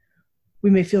 We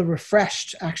may feel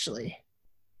refreshed, actually,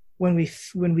 when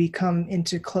we come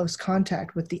into close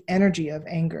contact with the energy of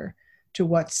anger to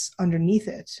what's underneath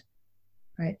it,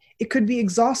 right? It could be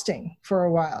exhausting for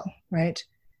a while, right?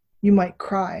 You might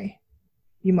cry,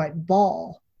 you might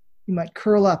bawl, you might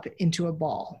curl up into a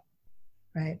ball,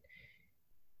 right?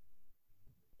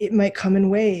 It might come in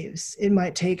waves. It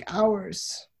might take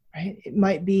hours, right? It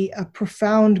might be a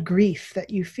profound grief that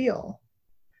you feel.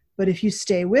 But if you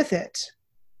stay with it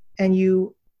and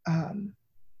you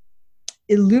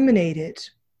illuminate it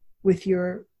with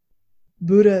your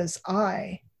Buddha's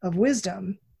eye of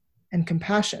wisdom and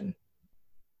compassion,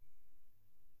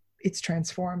 it's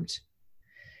transformed.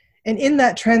 And in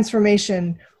that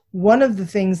transformation, one of the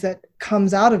things that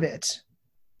comes out of it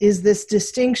is this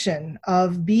distinction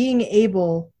of being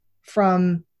able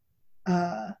from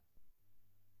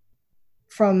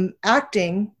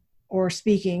acting or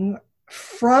speaking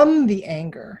from the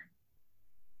anger,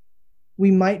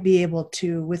 we might be able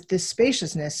to, with this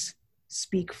spaciousness,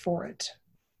 speak for it.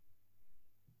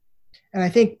 And I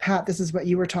think, Pat, this is what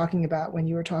you were talking about when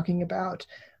you were talking about,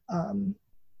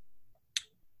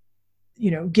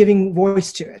 giving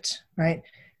voice to it, right?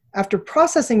 After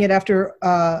processing it, after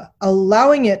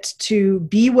allowing it to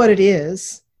be what it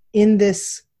is in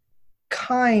this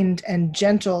kind and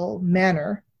gentle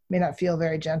manner, may not feel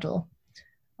very gentle,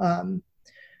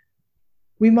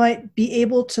 we might be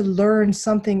able to learn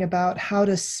something about how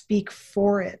to speak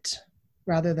for it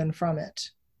rather than from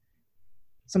it.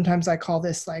 Sometimes I call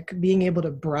this like being able to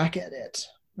bracket it,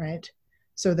 right?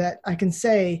 So that I can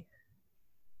say,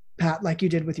 Pat, like you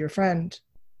did with your friend,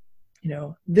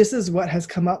 this is what has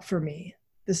come up for me.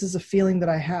 This is a feeling that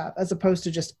I have, as opposed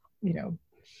to just,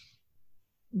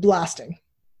 blasting,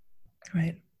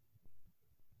 right?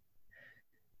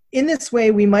 In this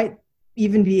way, we might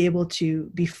even be able to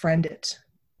befriend it,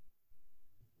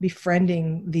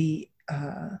 befriending the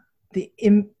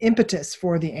impetus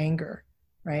for the anger,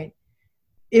 right?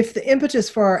 If the impetus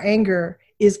for our anger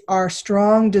is our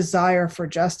strong desire for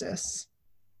justice,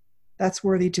 that's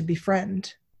worthy to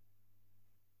befriend,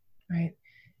 right?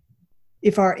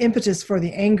 If our impetus for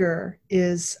the anger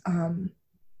is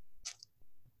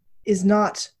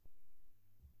not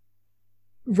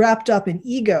wrapped up in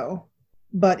ego,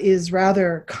 but is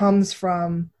rather comes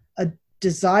from a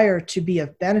desire to be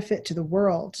of benefit to the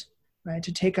world, right?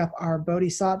 To take up our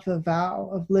bodhisattva vow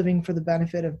of living for the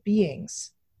benefit of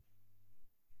beings,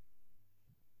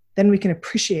 then we can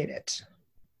appreciate it.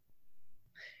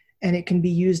 And it can be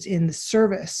used in the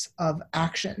service of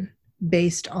action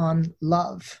based on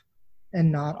love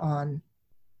and not on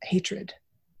hatred,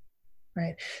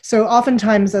 right? So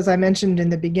oftentimes, as I mentioned in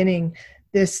the beginning,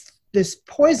 this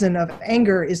poison of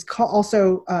anger is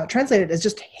also translated as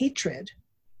just hatred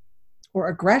or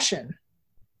aggression,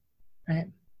 right?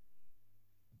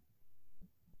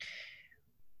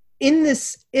 In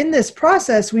this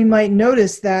process, we might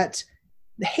notice that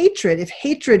the hatred, if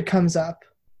hatred comes up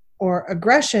or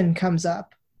aggression comes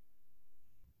up,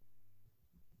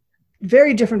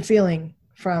 very different feeling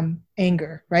from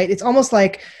anger, right? It's almost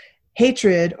like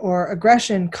hatred or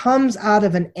aggression comes out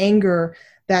of an anger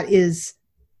that is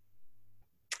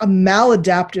a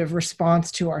maladaptive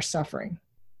response to our suffering.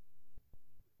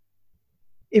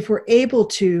 If we're able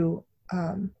to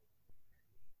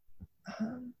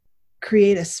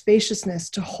create a spaciousness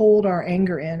to hold our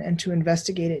anger in and to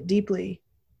investigate it deeply,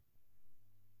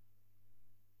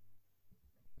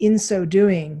 in so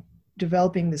doing,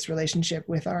 developing this relationship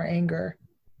with our anger,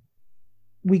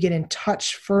 we get in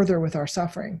touch further with our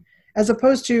suffering, as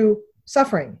opposed to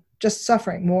just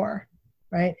suffering more,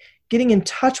 right? Getting in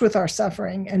touch with our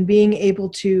suffering and being able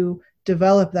to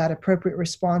develop that appropriate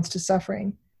response to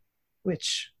suffering,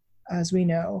 which, as we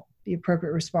know, the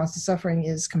appropriate response to suffering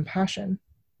is compassion.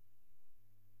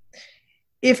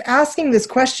 If asking this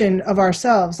question of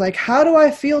ourselves, like, how do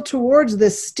I feel towards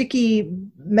this sticky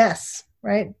mess,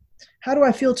 right? How do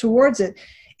I feel towards it?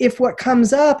 If what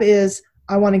comes up is,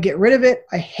 I want to get rid of it,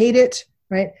 I hate it,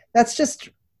 right? That's just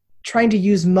trying to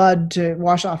use mud to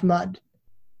wash off mud.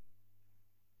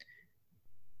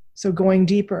 So going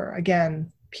deeper,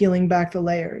 again, peeling back the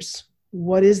layers.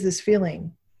 What is this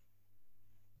feeling?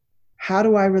 How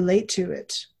do I relate to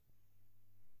it?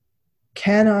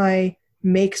 Can I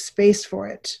make space for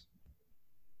it?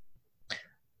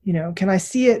 Can I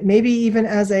see it maybe even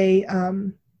as a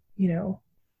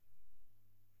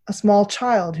small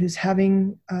child who's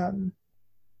having a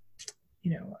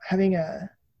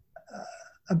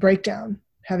breakdown,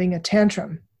 having a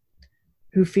tantrum,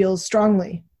 who feels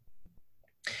strongly.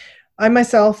 I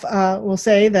myself will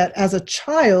say that as a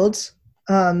child,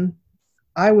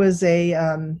 I was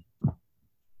I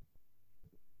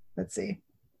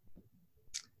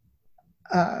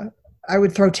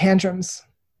would throw tantrums,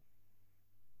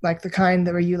 like the kind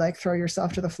where you like throw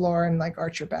yourself to the floor and like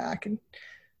arch your back and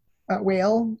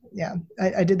wail. Yeah,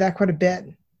 I did that quite a bit.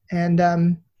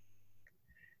 And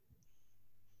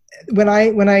when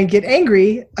I get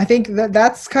angry, I think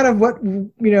that's kind of what,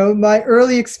 my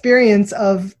early experience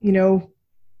of,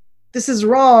 this is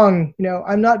wrong,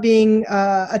 I'm not being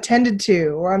attended to,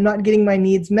 or I'm not getting my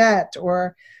needs met,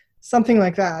 or something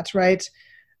like that, right?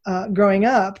 Growing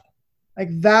up, like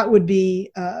that would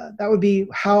be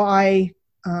how I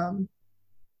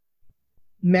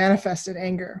manifested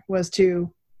anger, was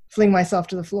to fling myself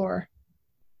to the floor.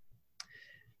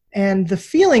 And the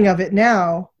feeling of it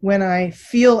now, when I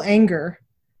feel anger,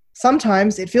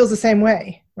 sometimes it feels the same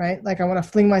way, right? Like I want to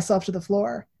fling myself to the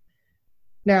floor.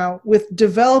 Now, with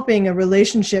developing a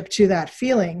relationship to that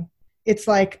feeling, it's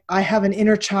like I have an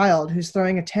inner child who's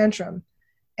throwing a tantrum.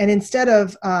 And instead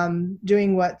of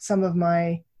doing what some of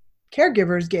my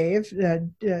caregivers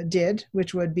did,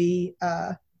 which would be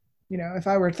if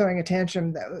I were throwing a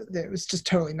tantrum, that was just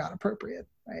totally not appropriate,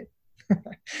 right?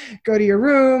 Go to your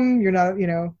room. You're not,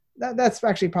 that's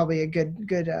actually probably a good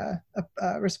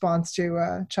response to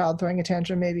a child throwing a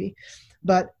tantrum, maybe.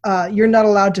 But you're not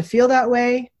allowed to feel that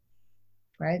way,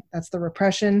 right? That's the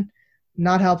repression.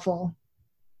 Not helpful,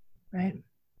 right?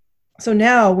 So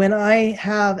now when I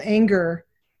have anger,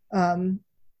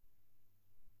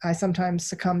 I sometimes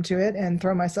succumb to it and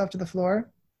throw myself to the floor,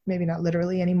 maybe not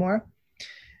literally anymore.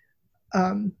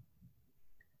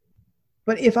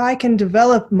 But if I can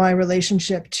develop my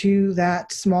relationship to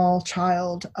that small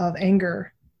child of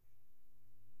anger,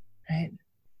 right?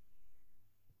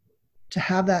 To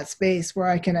have that space where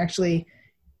I can actually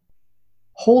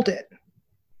hold it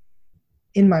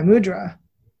in my mudra,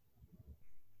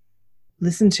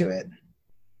 listen to it,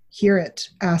 hear it,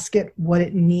 ask it what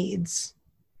it needs.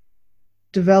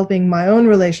 Developing my own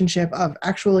relationship of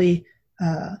actually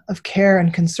of care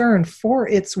and concern for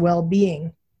its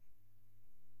well-being.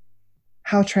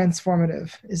 How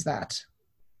transformative is that?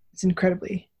 It's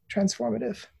incredibly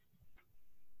transformative.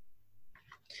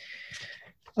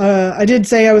 I did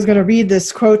say I was going to read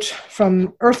this quote from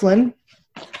Earthlyn,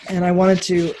 and I wanted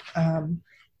to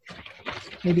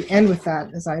maybe end with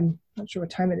that, as I'm not sure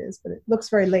what time it is, but it looks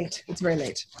very late. It's very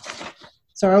late.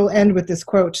 So I will end with this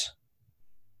quote.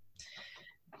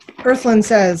 Earthlyn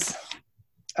says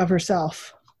of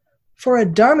herself, "For a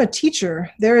Dharma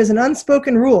teacher, there is an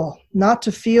unspoken rule not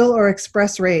to feel or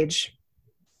express rage.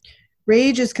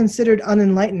 Rage is considered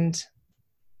unenlightened.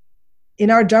 In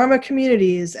our Dharma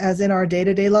communities, as in our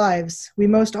day-to-day lives, we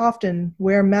most often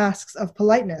wear masks of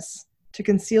politeness to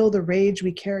conceal the rage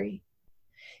we carry.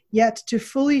 Yet to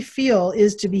fully feel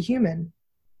is to be human.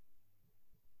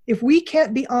 If we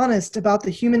can't be honest about the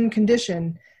human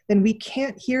condition, then we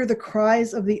can't hear the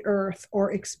cries of the earth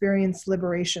or experience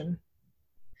liberation.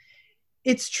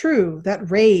 It's true that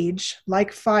rage,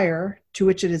 like fire, to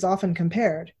which it is often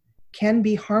compared, can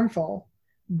be harmful,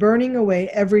 burning away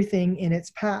everything in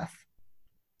its path.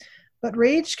 But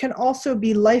rage can also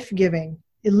be life-giving,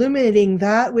 illuminating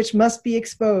that which must be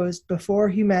exposed before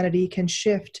humanity can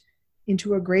shift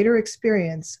into a greater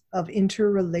experience of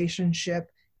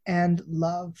interrelationship and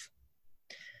love.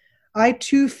 I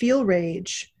too feel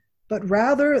rage, but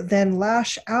rather than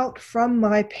lash out from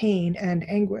my pain and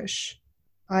anguish,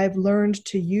 I've learned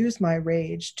to use my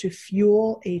rage to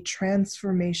fuel a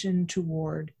transformation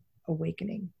toward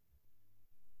awakening."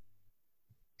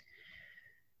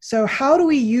 So how do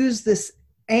we use this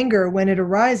anger when it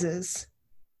arises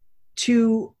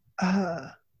to,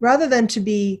 rather than to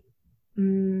be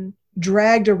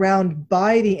dragged around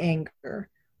by the anger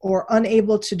or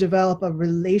unable to develop a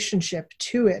relationship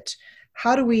to it,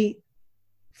 how do we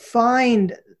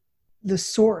find the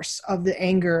source of the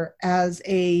anger as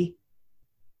a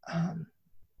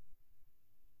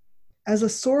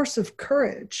source of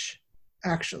courage,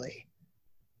 actually,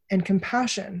 and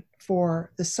compassion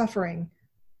for the suffering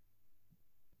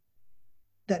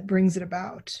that brings it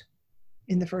about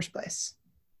in the first place?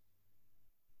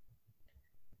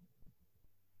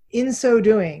 In so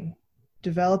doing,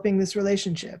 developing this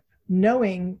relationship,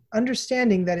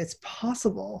 understanding that it's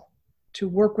possible to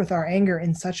work with our anger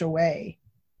in such a way,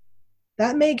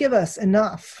 that may give us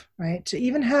enough, right, to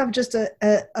even have just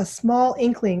a small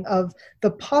inkling of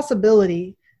the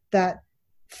possibility that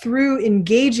through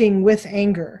engaging with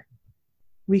anger,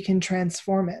 we can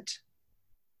transform it,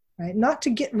 right? Not to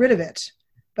get rid of it,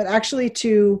 but actually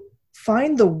to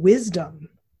find the wisdom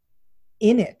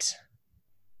in it,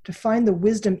 to find the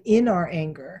wisdom in our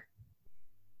anger,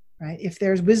 right? If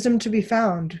there's wisdom to be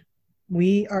found,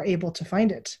 we are able to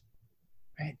find it,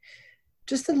 right?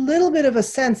 Just a little bit of a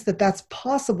sense that that's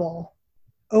possible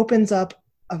opens up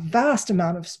a vast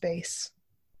amount of space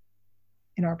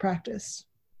in our practice.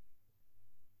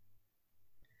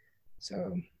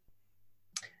 So,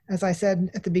 as I said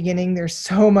at the beginning, there's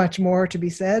so much more to be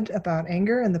said about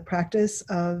anger and the practice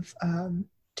of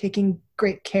taking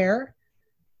great care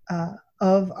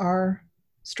of our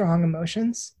strong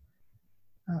emotions.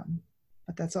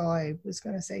 But that's all I was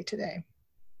going to say today.